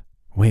limited.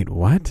 Wait,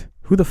 what?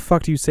 Who the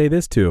fuck do you say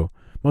this to?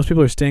 Most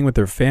people are staying with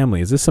their family.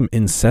 Is this some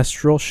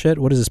ancestral shit?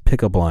 What is this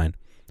pickup line?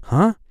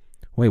 Huh?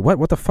 Wait, what?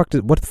 What the fuck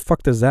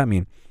does that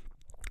mean?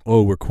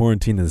 Oh, we're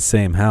quarantined in the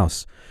same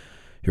house.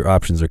 Your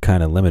options are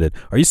kind of limited.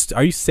 Are you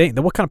saying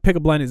that? What kind of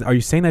pickup line is? Are you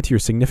saying that to your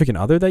significant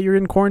other that you're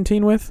in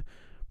quarantine with,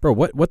 bro?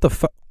 What the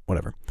fuck?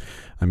 Whatever.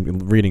 I'm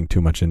reading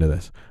too much into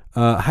this.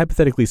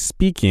 Hypothetically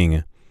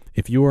speaking,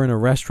 if you were in a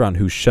restaurant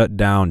who shut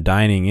down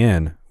dining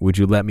in, would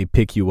you let me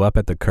pick you up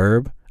at the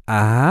curb?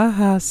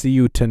 See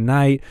you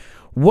tonight.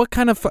 What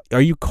kind of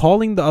are you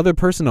calling the other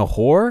person a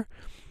whore?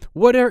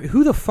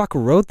 Who the fuck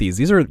wrote these?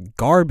 These are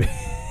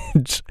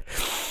garbage.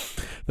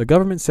 The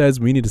government says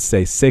we need to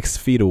stay 6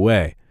 feet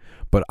away,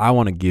 but I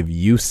want to give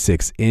you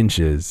 6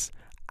 inches.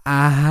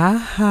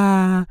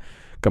 Come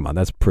on,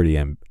 that's pretty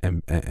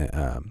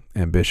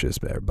ambitious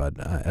there, but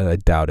I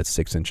doubt it's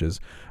 6 inches.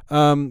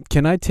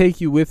 Can I take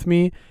you with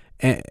me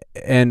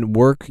and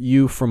work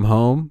you from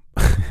home?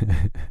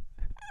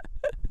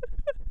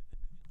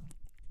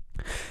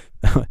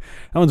 That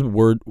one's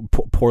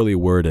poorly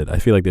worded. I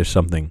feel like there's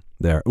something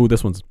there. Ooh,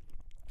 this one's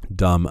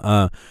dumb.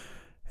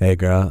 Hey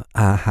girl,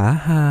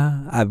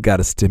 I've got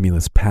a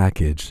stimulus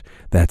package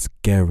that's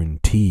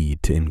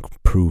guaranteed to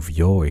improve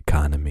your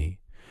economy.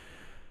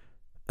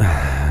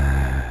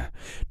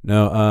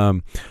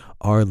 No,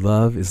 our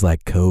love is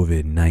like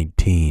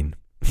COVID-19.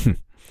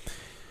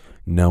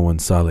 No one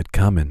saw it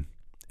coming,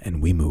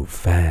 and we move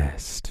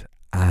fast.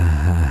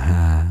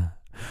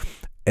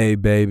 Hey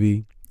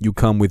baby, you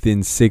come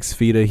within 6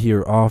 feet of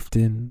here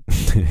often.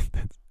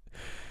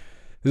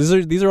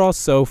 These are all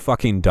so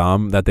fucking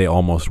dumb that they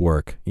almost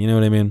work. You know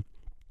what I mean?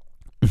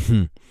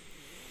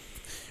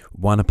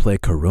 Want to play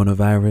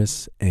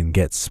coronavirus and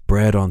get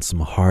spread on some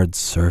hard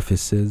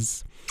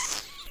surfaces?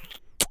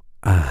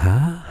 Hey,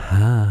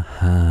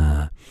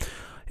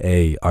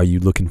 are you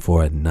looking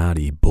for a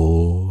naughty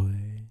boy?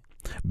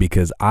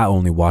 Because I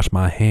only wash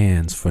my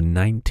hands for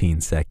 19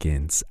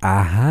 seconds.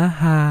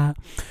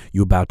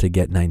 You about to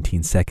get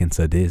 19 seconds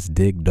of this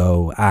dig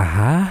dough.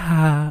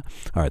 All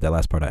right, that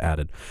last part I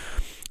added.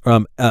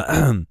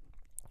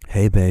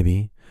 Hey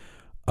baby,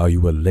 are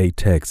you a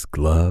latex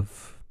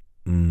glove?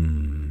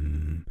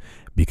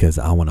 Because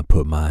I want to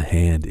put my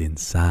hand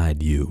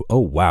inside you. Oh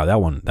wow, that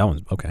one's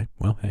okay.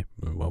 Well, hey,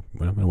 well,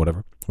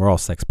 whatever. We're all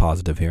sex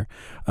positive here.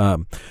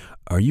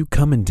 Are you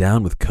coming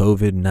down with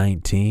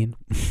COVID-19?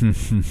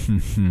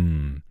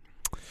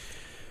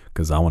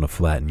 Because I want to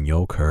flatten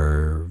your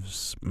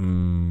curves.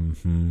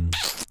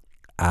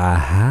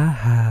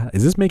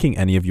 Is this making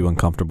any of you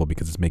uncomfortable?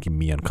 Because it's making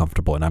me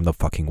uncomfortable, and I'm the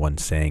fucking one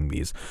saying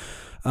these.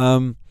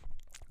 I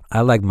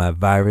like my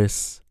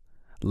virus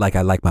like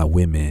I like my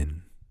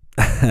women.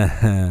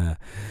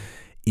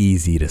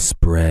 Easy to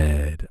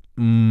spread.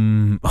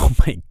 Oh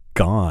my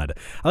God.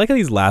 I like how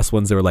these last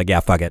ones, they were like, yeah,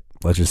 fuck it.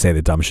 Let's just say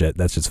the dumb shit.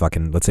 Let's say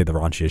the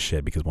raunchiest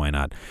shit, because why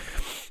not?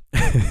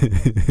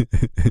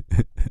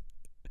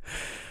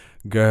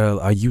 Girl,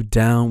 are you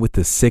down with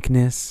the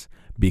sickness?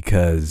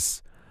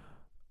 Because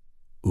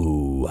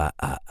is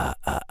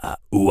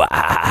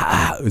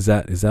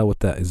that what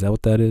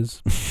that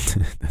is?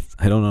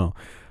 I don't know.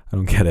 I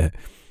don't get it.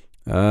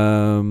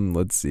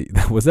 Let's see.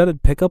 Was that a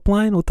pickup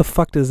line? What the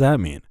fuck does that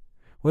mean?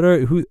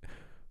 This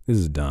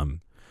is dumb.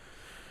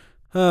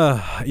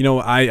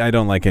 I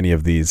don't like any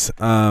of these.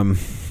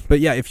 But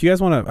yeah, if you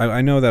guys want to,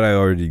 I know that I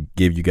already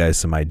gave you guys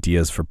some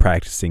ideas for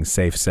practicing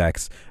safe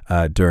sex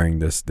during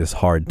this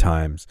hard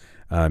times,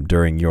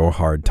 during your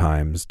hard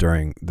times,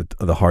 during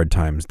the hard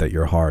times that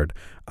you're hard.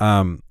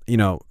 Maybe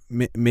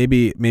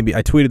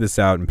I tweeted this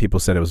out and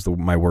people said it was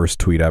my worst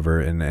tweet ever,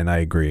 and I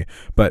agree.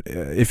 But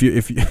if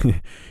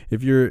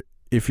you're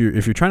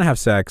trying to have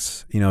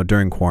sex,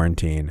 during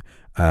quarantine,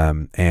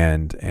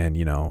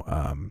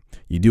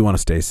 you do want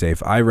to stay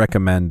safe, I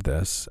recommend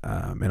this.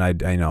 And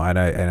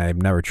I've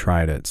never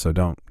tried it, so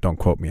don't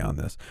quote me on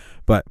this.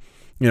 But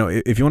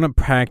if you want to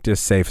practice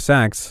safe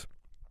sex,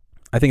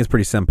 I think it's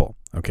pretty simple.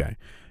 Okay,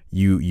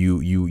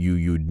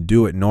 you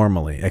do it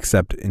normally,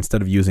 except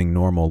instead of using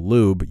normal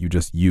lube, you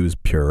just use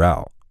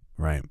Purell,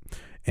 right?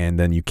 And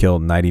then you kill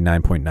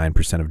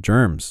 99.9% of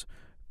germs.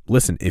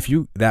 Listen, if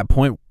that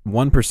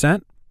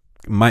 0.1%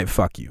 might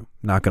fuck you,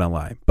 not gonna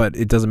lie, but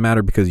it doesn't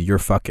matter because you're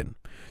fucking.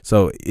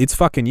 So it's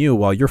fucking you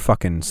while you're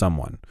fucking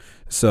someone.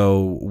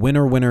 So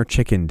winner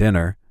chicken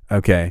dinner.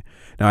 Okay.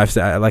 Now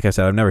like I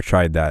said, I've never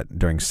tried that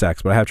during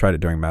sex, but I have tried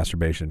it during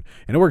masturbation,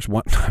 and it works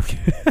one.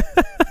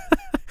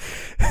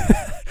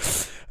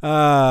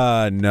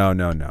 No.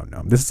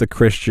 This is a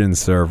Christian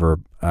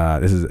server.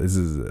 This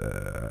is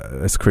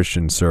a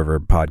Christian server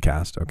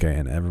podcast. Okay,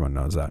 and everyone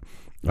knows that.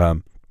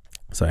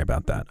 Sorry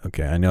about that.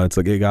 Okay, I know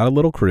it got a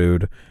little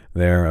crude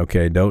there.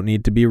 Okay, don't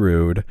need to be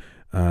rude.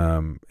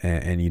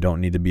 And you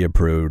don't need to be a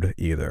prude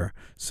either.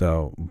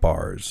 So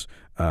bars.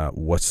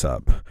 What's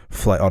up?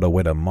 Fly all the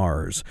way to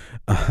Mars.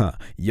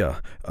 Yeah.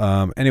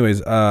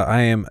 Anyways,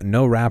 I am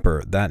no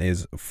rapper, that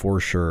is for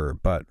sure.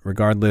 But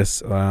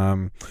regardless,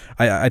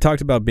 I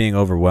talked about being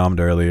overwhelmed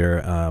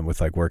earlier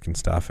with like work and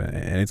stuff,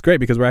 and it's great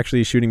because we're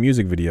actually shooting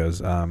music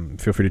videos.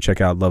 Feel free to check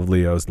out Love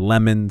Leo's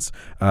Lemons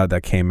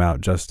that came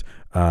out just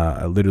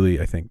literally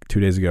I think 2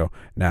 days ago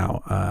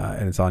now,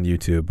 and it's on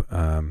YouTube.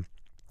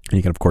 And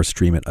you can, of course,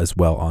 stream it as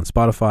well on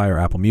Spotify or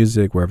Apple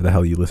Music, wherever the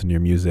hell you listen to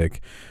your music.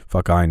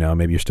 Fuck, I know.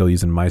 Maybe you're still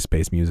using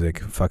MySpace Music.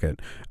 Fuck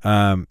it.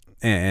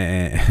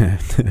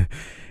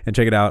 And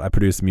check it out. I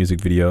produced a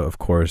music video, of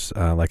course,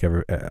 like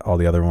all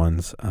the other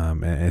ones.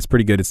 And it's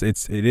pretty good.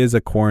 It is a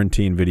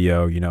quarantine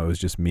video. It was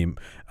just me,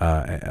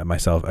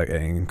 myself,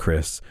 and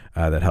Chris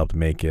that helped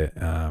make it.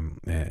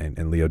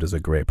 And Leo does a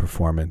great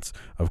performance,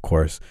 of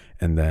course.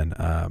 And then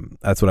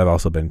that's what I've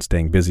also been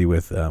staying busy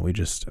with. We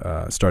just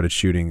started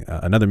shooting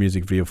another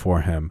music video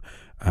for him.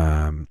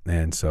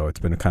 And so it's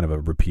been a kind of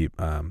a repeat,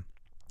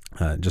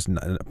 just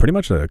pretty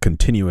much a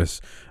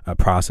continuous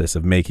process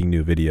of making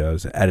new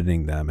videos,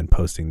 editing them and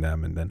posting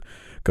them, and then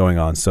going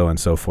on so and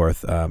so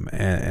forth.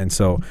 And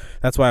so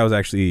that's why I was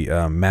actually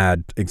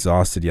mad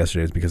exhausted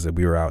yesterday, is because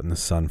we were out in the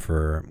sun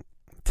for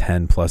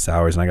 10 plus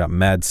hours and I got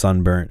mad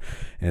sunburnt,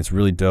 and it's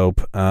really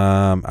dope.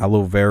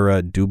 Aloe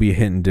vera do be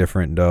hitting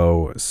different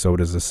though. So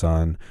does the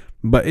sun,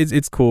 but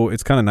it's cool.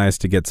 It's kind of nice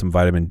to get some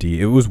vitamin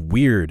D. It was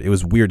weird.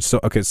 So,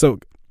 okay. So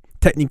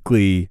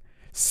technically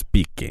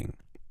speaking,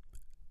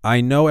 I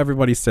know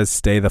everybody says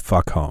stay the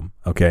fuck home,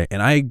 okay?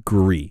 And I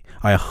agree.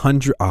 I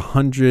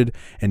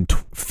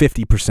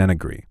 150%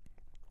 agree.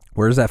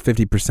 Where does that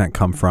 50%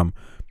 come from?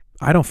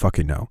 I don't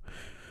fucking know.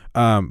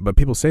 But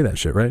people say that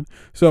shit, right?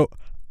 So,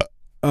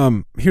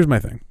 here's my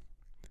thing.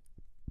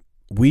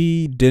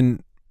 We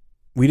didn't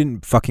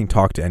fucking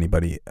talk to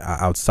anybody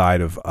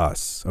outside of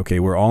us, okay?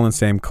 We're all in the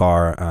same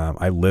car.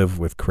 I live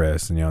with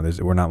Chris, and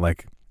we're not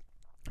like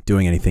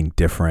doing anything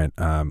different.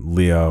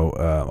 Leo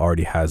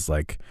already has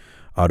like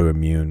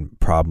autoimmune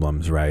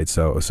problems, right?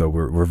 So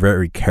we're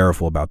very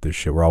careful about this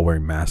shit. We're all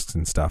wearing masks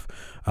and stuff,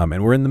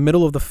 and we're in the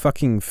middle of the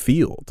fucking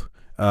field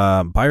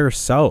by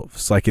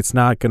ourselves. Like, it's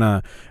not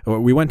gonna.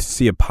 We went to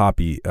see a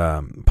poppy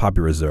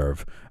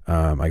reserve.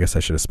 I guess I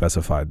should have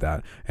specified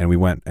that. And we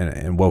went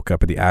and woke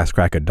up at the ass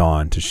crack of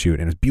dawn to shoot,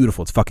 and it's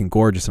beautiful. It's fucking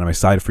gorgeous, and I'm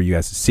excited for you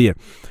guys to see it.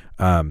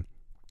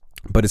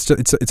 But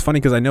it's funny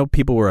because I know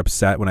people were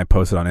upset when I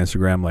posted on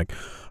Instagram, like,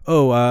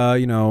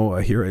 oh,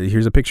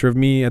 here's a picture of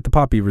me at the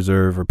poppy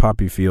reserve or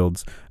poppy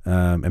fields,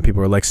 and people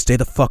were like, stay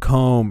the fuck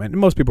home. And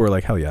most people were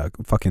like, hell yeah,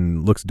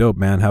 fucking looks dope,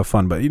 man, have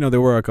fun. But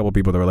there were a couple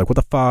people that were like, what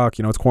the fuck,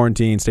 it's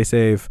quarantine, stay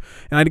safe.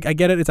 And I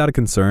get it, it's out of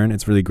concern,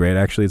 it's really great,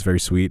 actually, it's very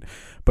sweet,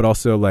 but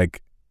also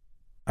like,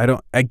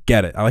 I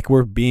get it.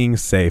 We're being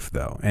safe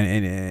though,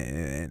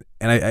 and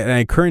I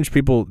encourage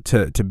people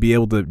to be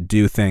able to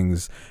do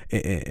things,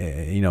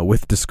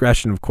 with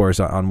discretion, of course,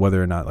 on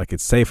whether or not like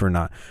it's safe or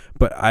not.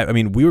 But I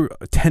mean, we were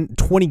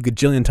 20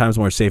 gajillion times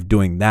more safe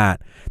doing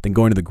that than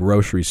going to the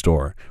grocery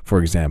store,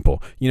 for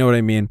example. You know what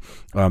I mean?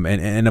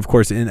 And of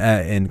course,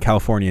 in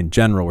California in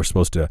general, we're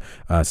supposed to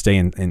stay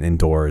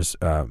indoors.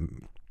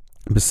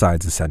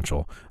 Besides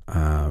essential,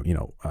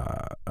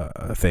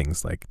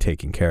 things like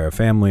taking care of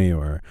family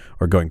or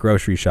going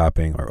grocery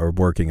shopping or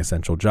working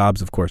essential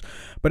jobs, of course.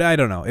 But I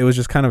don't know. It's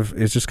just kind of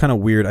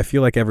weird. I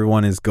feel like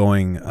everyone is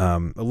going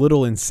a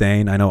little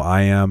insane. I know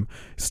I am,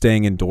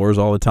 staying indoors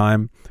all the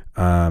time.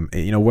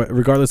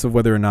 Regardless of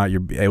whether or not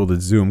you're able to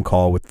Zoom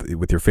call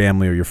with your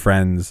family or your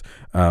friends,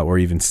 or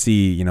even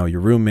see, your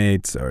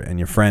roommates and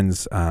your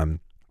friends,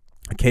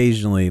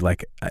 occasionally.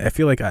 Like I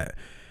feel like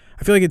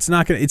it's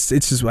not gonna. It's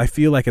just. I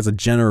feel like as a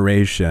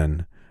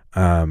generation,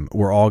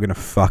 we're all gonna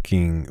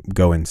fucking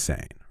go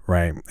insane,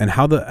 right? And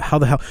how the hell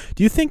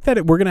do you think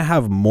that we're gonna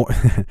have more?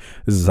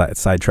 This is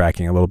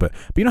sidetracking a little bit,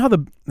 but how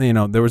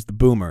there was the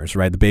boomers,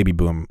 right? The baby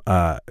boom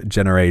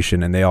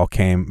generation, and they all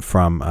came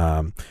from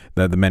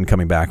the men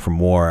coming back from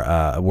war,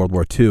 World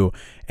War II.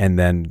 And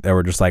then they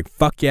were just like,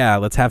 fuck yeah,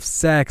 let's have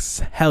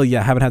sex. Hell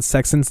yeah, haven't had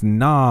sex since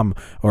Nam.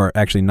 Or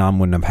actually, Nam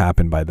wouldn't have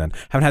happened by then.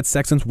 Haven't had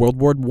sex since World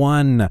War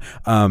I.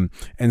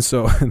 And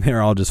so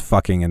they're all just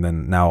fucking. And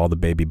then now all the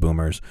baby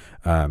boomers,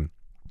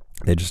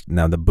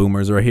 now the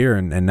boomers are here.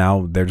 And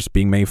now they're just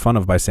being made fun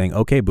of by saying,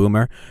 okay,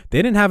 boomer.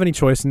 They didn't have any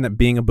choice in that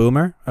being a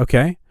boomer,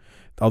 okay?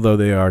 Although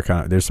they are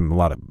there's a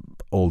lot of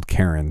old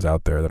Karens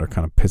out there that are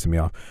kind of pissing me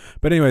off.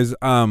 But anyways,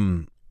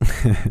 I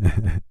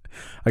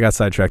got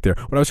sidetracked there.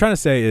 What I was trying to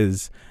say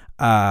is,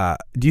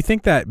 do you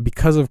think that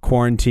because of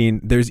quarantine,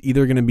 there's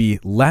either going to be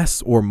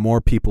less or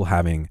more people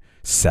having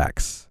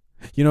sex?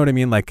 You know what I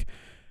mean? Like,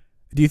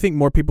 do you think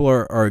more people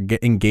are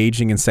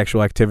engaging in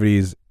sexual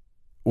activities,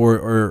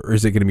 or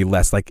is it going to be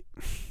less? Like,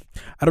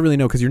 I don't really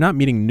know, because you're not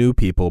meeting new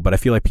people, but I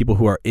feel like people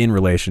who are in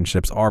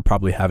relationships are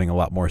probably having a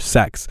lot more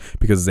sex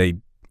because they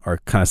are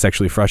kind of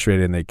sexually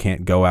frustrated and they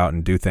can't go out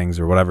and do things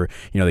or whatever.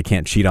 They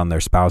can't cheat on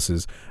their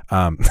spouses.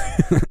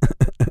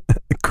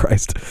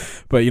 Christ.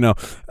 But,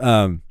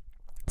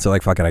 so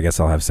like, fuck it, I guess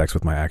I'll have sex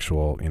with my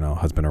actual,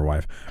 husband or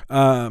wife.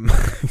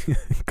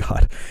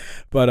 God.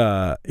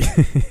 But,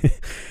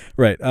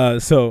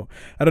 right. So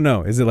I don't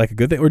know. Is it like a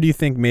good thing? Or do you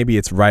think maybe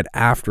it's right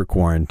after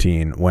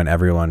quarantine when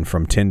everyone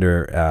from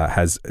Tinder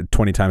has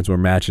 20 times more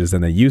matches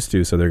than they used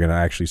to, so they're going to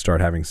actually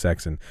start having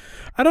sex? And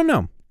I don't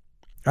know.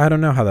 I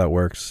don't know how that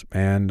works.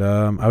 And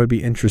I would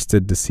be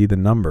interested to see the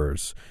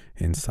numbers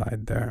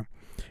inside there.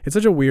 It's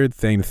such a weird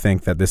thing to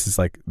think that this is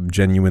like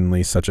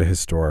genuinely such a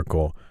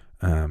historical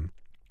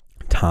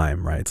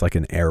time, right? It's like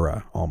an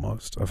era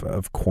almost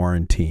of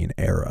quarantine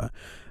era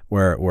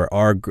where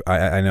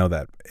I know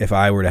that if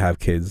I were to have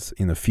kids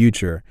in the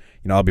future,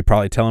 I'll be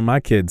probably telling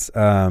my kids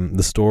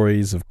the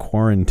stories of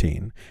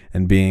quarantine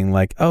and being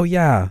like, oh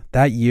yeah,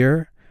 that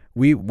year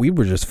we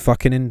were just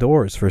fucking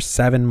indoors for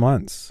 7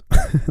 months.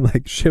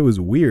 Like, shit was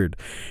weird.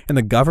 And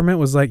the government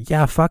was like,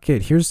 yeah, fuck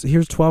it. Here's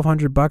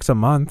 $1,200 a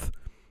month.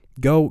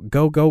 Go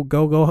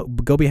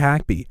be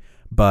happy,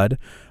 bud.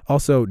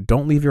 Also,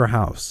 don't leave your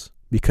house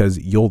because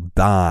you'll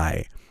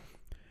die.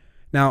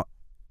 Now,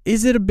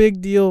 is it a big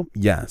deal?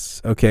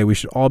 Yes. Okay, we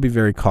should all be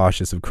very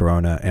cautious of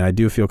corona, and I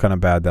do feel kind of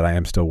bad that I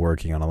am still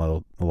working on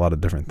a lot of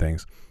different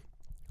things.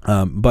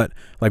 But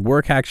like,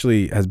 work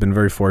actually has been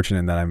very fortunate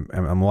in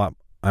that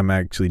I'm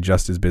actually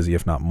just as busy,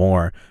 if not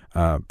more,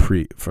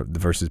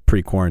 versus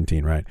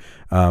pre-quarantine, right?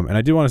 And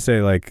I do want to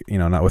say, like,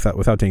 not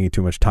without taking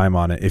too much time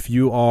on it, if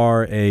you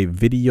are a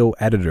video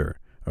editor,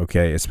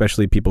 okay,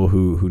 especially people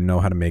who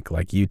know how to make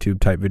like YouTube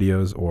type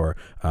videos or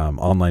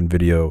online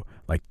video,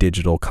 like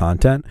digital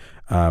content,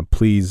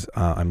 please,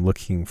 I'm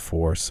looking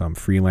for some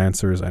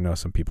freelancers. I know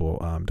some people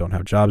don't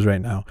have jobs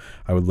right now.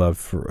 I would love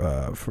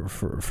for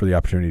the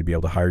opportunity to be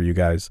able to hire you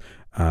guys.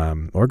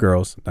 Or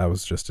girls. That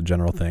was just a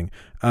general thing.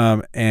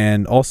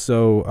 And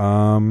also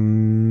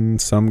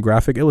some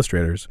graphic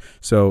illustrators.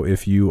 So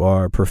if you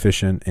are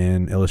proficient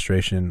in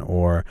illustration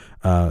or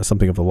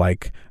something of the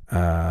like,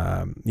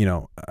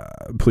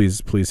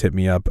 please hit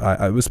me up.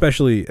 I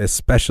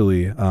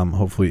especially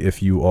hopefully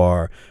if you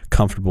are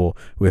comfortable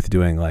with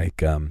doing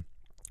like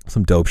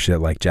some dope shit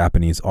like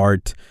Japanese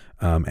art,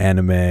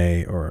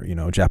 anime, or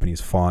Japanese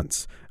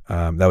fonts.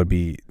 That would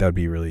be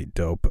really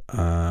dope.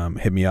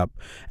 Hit me up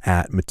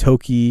at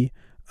Motoki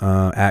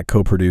at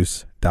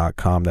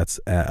coproduce.com. That's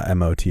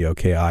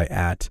MOTOKI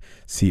at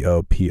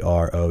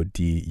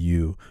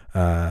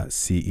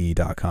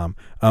COPRODUCE.com.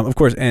 Of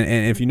course,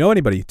 and if you know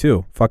anybody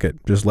too, fuck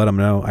it, just let them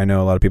know. I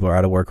know a lot of people are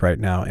out of work right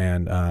now,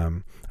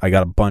 and I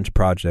got a bunch of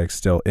projects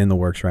still in the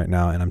works right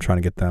now, and I'm trying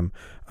to get them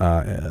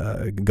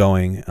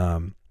going.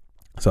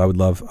 So I would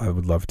love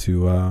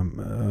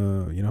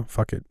to,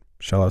 fuck it,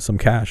 shell out some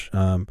cash.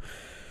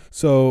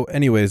 So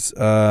anyways,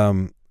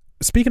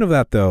 speaking of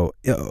that though,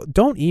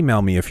 don't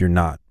email me if you're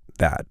not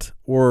that,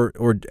 or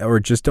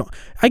just don't.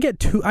 I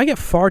get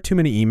far too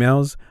many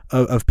emails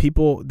of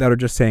people that are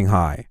just saying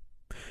hi.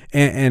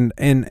 And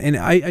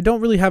I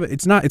don't really have it.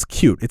 It's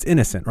cute. It's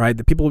innocent, right?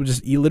 That people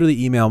just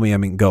literally email me. I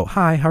mean, go,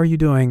 hi, how are you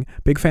doing?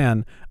 Big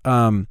fan.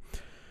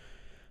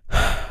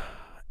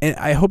 And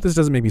I hope this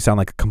doesn't make me sound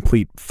like a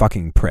complete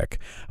fucking prick,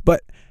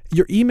 but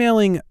you're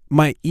emailing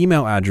my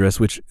email address,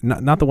 which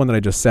not the one that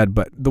I just said,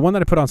 but the one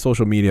that I put on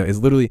social media is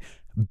literally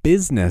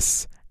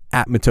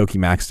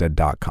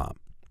business@matokimaxted.com.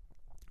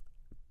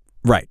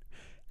 Right.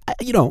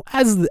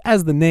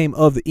 As the name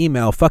of the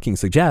email fucking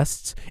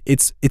suggests,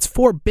 it's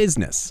for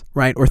business,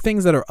 right? Or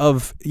things that are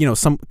of,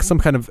 some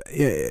kind of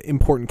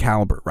important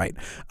caliber, right?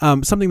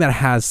 Something that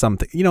has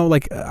something,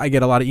 like I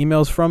get a lot of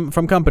emails from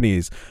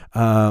companies,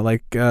 wanting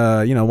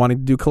to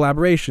do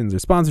collaborations or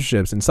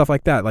sponsorships and stuff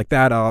like that. Like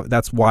that,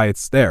 that's why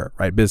it's there,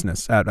 right?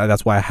 Business.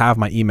 That's why I have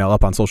my email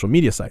up on social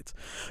media sites.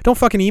 Don't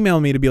fucking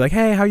email me to be like,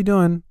 hey, how you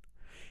doing?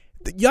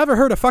 You ever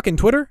heard of fucking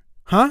Twitter?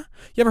 Huh?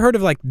 You ever heard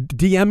of like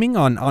DMing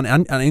on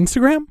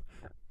Instagram?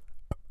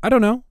 I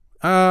don't know.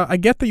 I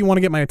get that you want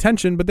to get my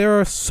attention, but there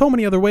are so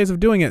many other ways of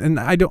doing it, and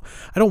I don't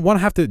want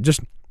to have to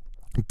just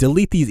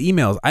delete these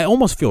emails. I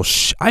almost feel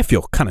I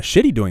feel kind of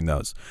shitty doing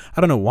those.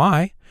 I don't know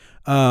why,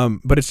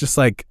 but it's just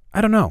like, I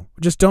don't know.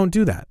 Just don't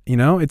do that.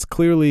 It's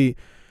clearly,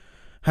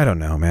 I don't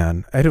know,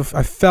 man.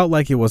 I felt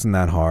like it wasn't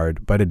that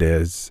hard, but it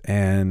is,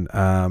 and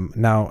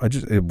now I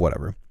just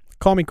whatever.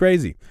 Call me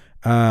crazy.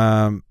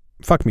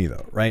 Fuck me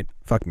though, right?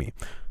 Fuck me.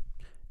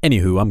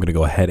 Anywho, I'm going to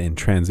go ahead and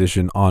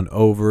transition on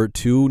over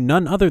to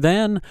none other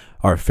than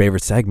our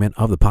favorite segment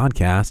of the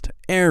podcast,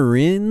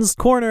 Aaron's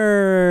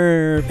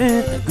Corner.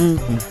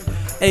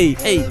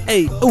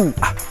 Hey, ooh,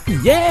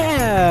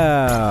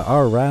 yeah.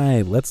 All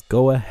right, let's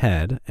go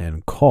ahead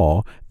and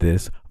call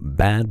this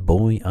bad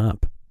boy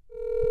up.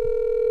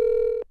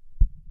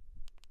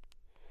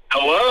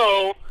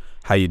 Hello.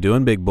 How you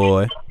doing, big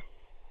boy?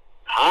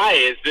 Hi,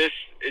 is this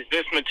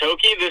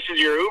Matoki? This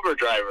is your Uber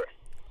driver.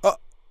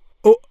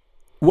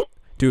 What?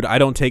 Dude, I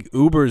don't take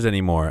Ubers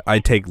anymore. I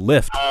take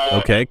Lyft.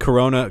 Okay,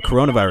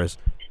 coronavirus.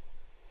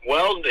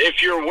 Well,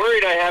 if you're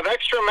worried, I have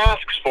extra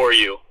masks for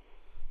you.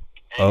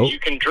 And you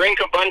can drink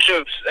a bunch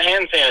of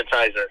hand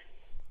sanitizer.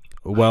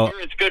 Well, I'm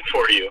sure it's good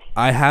for you.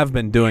 I have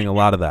been doing a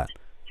lot of that.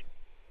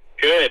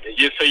 Good.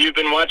 So you've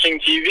been watching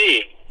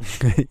TV?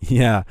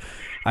 Yeah.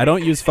 I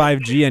don't use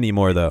 5G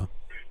anymore, though.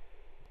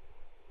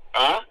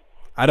 Huh?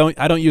 I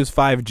don't use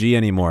 5G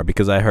anymore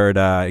because I heard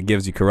it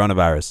gives you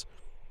coronavirus.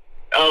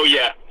 Oh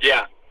yeah.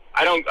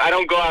 I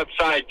don't go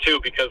outside too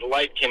because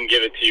light can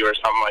give it to you or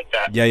something like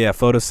that. Yeah,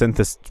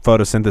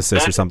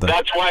 photosynthesis or something.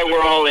 That's why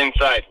we're all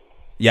inside.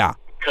 Yeah.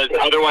 Because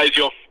otherwise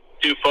you'll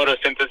do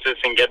photosynthesis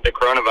and get the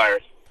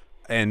coronavirus.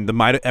 And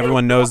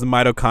everyone knows the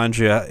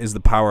mitochondria is the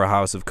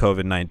powerhouse of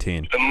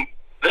COVID-19. The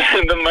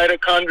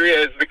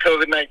mitochondria is the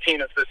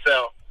COVID-19 of the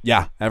cell.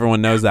 Yeah,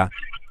 everyone knows that.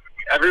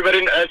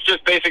 Everybody, that's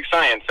just basic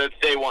science. That's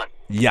day one.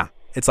 Yeah,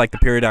 it's like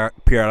the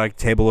periodic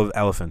table of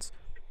elephants.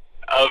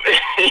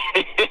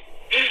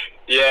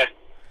 Yeah.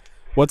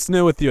 What's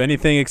new with you?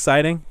 Anything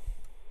exciting?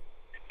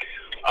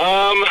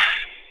 Yeah.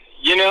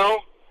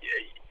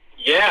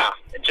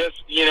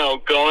 Just,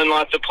 going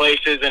lots of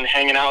places and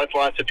hanging out with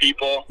lots of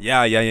people.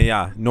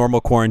 Yeah.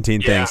 Normal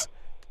quarantine things.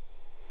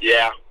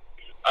 Yeah.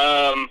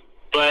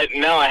 But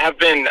no, I have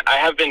been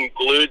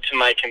glued to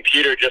my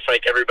computer just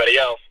like everybody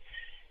else.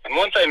 And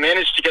once I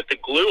managed to get the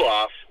glue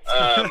off,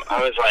 I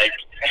was like,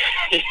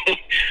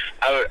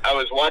 I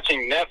was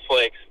watching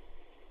Netflix.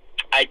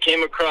 I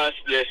came across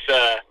this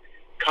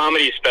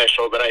comedy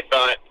special that I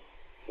thought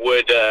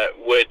would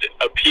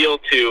appeal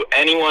to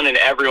anyone and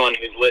everyone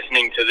who's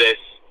listening to this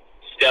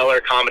stellar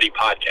comedy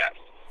podcast.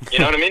 You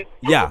know what I mean?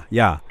 Yeah.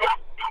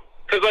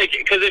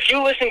 Because if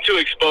you listen to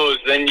Exposed,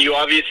 then you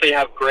obviously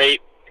have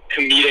great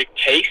comedic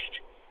taste,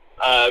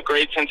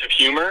 great sense of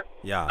humor.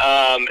 Yeah.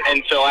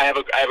 And so I have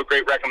a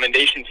great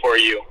recommendation for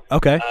you.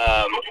 Okay.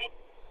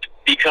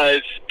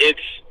 Because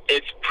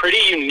it's pretty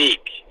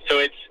unique. So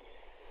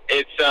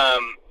it's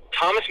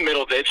Thomas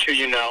Middleditch, who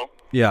you know.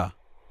 Yeah.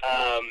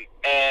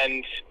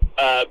 And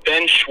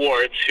Ben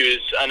Schwartz,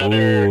 who's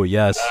another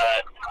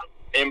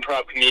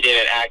improv comedian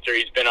and actor.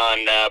 He's been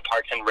on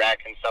Parks and Rec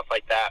and stuff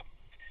like that.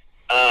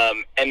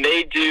 And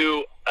they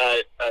do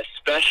a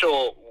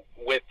special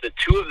with the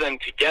two of them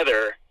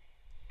together,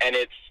 and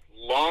it's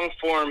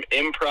long-form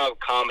improv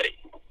comedy.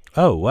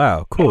 Oh,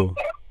 wow. Cool.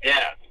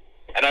 Yeah.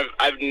 And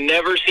I've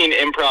never seen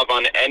improv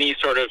on any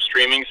sort of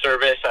streaming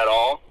service at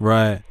all.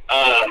 Right.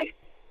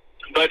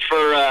 But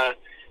for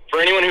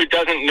anyone who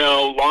doesn't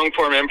know,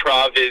 long-form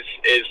improv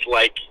is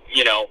like,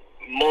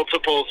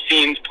 multiple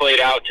scenes played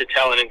out to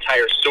tell an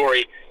entire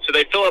story. So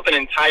they fill up an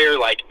entire,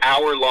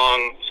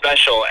 hour-long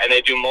special, and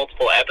they do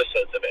multiple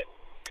episodes of it.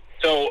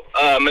 So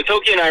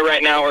Matoki and I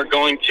right now are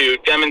going to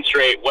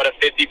demonstrate what a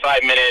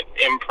 55-minute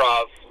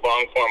improv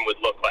long form would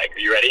look like. Are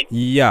you ready?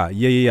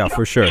 Yeah,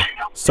 for sure.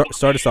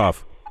 Start us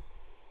off.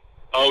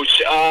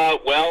 Oh,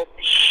 well,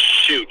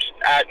 shoot.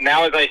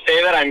 Now as I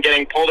say that, I'm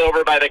getting pulled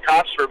over by the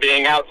cops for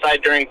being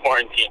outside during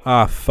quarantine.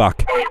 Ah,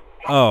 fuck.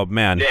 Oh,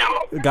 man.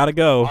 Damn. Gotta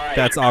go. Right.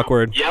 That's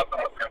awkward. Yep.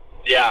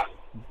 Yeah.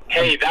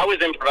 Hey, that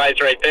was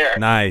improvised right there.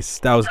 Nice.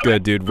 That was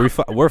good, dude.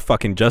 We're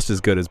fucking just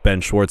as good as Ben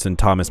Schwartz and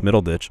Thomas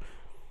Middleditch.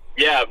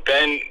 Yeah,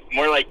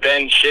 more like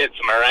Ben Shits,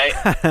 am I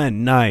right?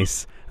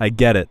 Nice. I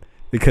get it.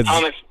 Because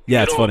Thomas,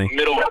 it's funny.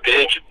 Middle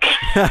bitch.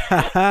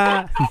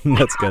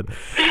 That's good.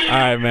 All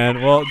right,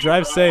 man. Well,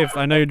 drive safe.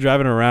 I know you're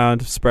driving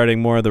around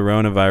spreading more of the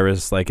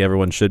coronavirus like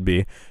everyone should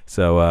be.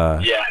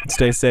 So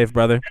stay safe,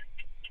 brother.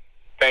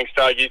 Thanks,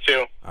 dog. You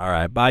too. All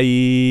right.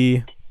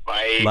 Bye.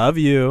 Bye. Love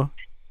you.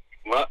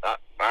 Well, all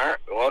right.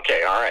 Well,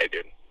 okay. All right,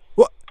 dude.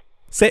 What?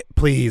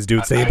 Please,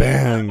 dude. Say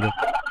bang.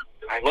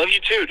 I love you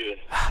too, dude.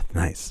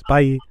 Nice.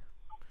 Bye.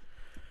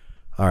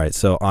 All right,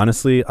 so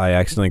honestly, I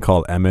accidentally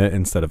called Emmett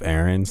instead of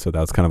Aaron, so that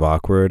was kind of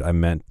awkward. I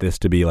meant this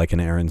to be like an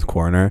Aaron's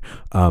Corner,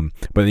 but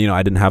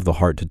I didn't have the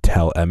heart to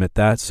tell Emmett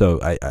that, so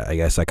I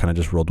guess I kind of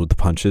just rolled with the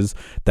punches.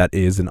 That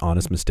is an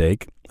honest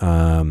mistake.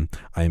 I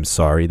am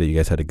sorry that you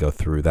guys had to go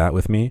through that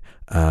with me,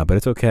 but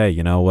it's okay.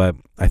 You know what?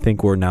 I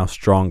think we're now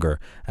stronger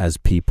as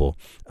people.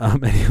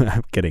 Anyway,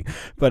 I'm kidding.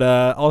 But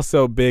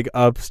also big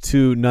ups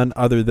to none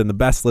other than the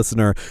best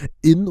listener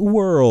in the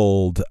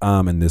world.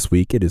 And this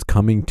week it is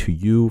coming to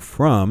you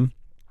from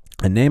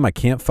a name I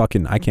can't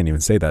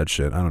even say that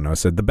shit. I don't know. It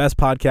said the best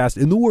podcast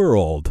in the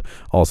world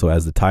also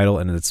as the title,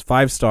 and it's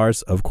 5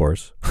 stars, of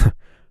course.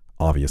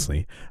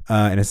 Obviously.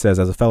 And it says,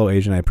 as a fellow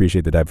Asian, I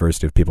appreciate the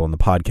diversity of people on the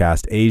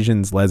podcast,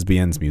 Asians,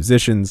 lesbians,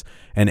 musicians,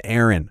 and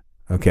Aaron.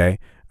 Okay.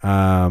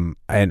 And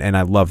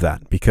I love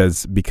that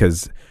because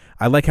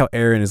I like how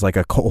Aaron is like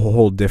a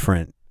whole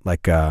different,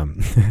 like,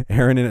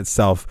 Aaron in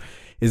itself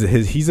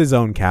he's his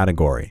own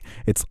category.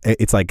 It's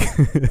like,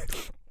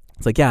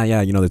 it's like,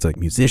 yeah, there's like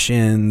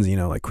musicians,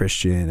 like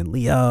Christian and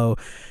Leo,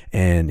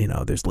 and,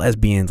 there's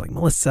lesbians like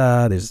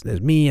Melissa, there's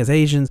me as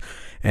Asians,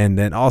 and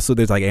then also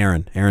there's like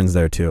Aaron. Aaron's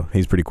there too.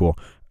 He's pretty cool.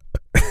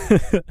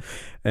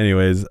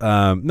 Anyways,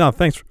 no,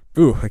 thanks.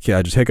 Okay,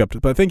 I just hiccuped.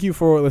 But thank you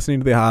for listening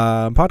to the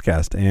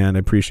podcast, and I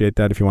appreciate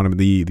that. If you want to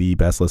be the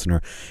best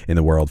listener in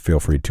the world, feel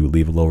free to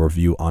leave a little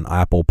review on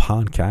Apple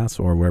Podcasts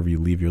or wherever you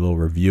leave your little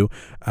review,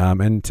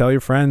 and tell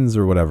your friends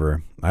or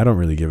whatever. I don't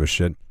really give a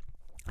shit.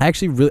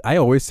 I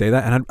always say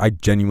that, and I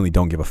genuinely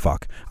don't give a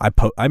fuck.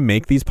 I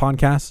make these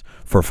podcasts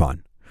for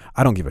fun.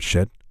 I don't give a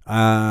shit.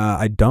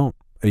 I don't,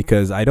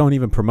 because I don't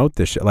even promote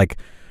this shit. Like,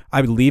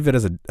 I would leave it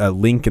as a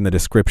link in the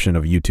description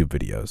of YouTube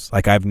videos.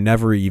 Like, I've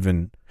never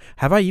even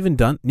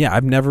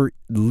I've never,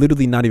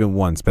 literally not even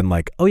once been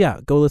like, oh yeah,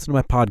 go listen to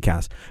my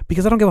podcast,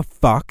 because I don't give a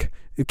fuck.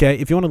 Okay,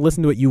 if you want to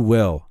listen to it, you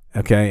will.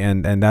 Okay,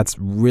 and that's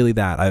really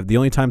that. The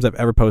only times I've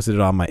ever posted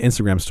it on my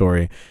Instagram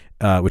story,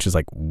 which is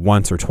like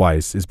once or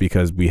twice, is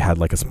because we had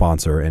like a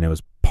sponsor and it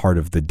was part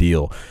of the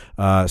deal.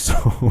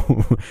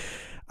 So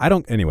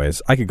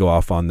anyways, I could go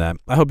off on that.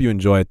 I hope you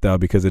enjoy it though,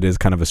 because it is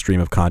kind of a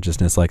stream of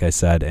consciousness, like I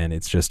said, and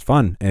it's just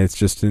fun. And it's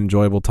just an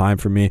enjoyable time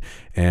for me.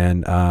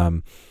 And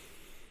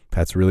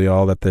that's really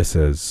all that this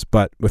is.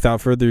 But without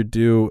further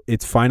ado,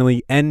 it's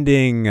finally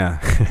ending.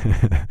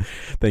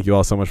 Thank you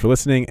all so much for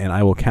listening, and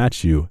I will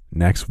catch you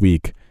next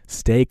week.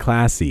 Stay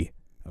classy,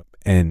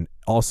 and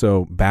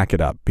also back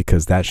it up,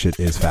 because that shit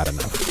is fat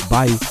enough.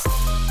 Bye.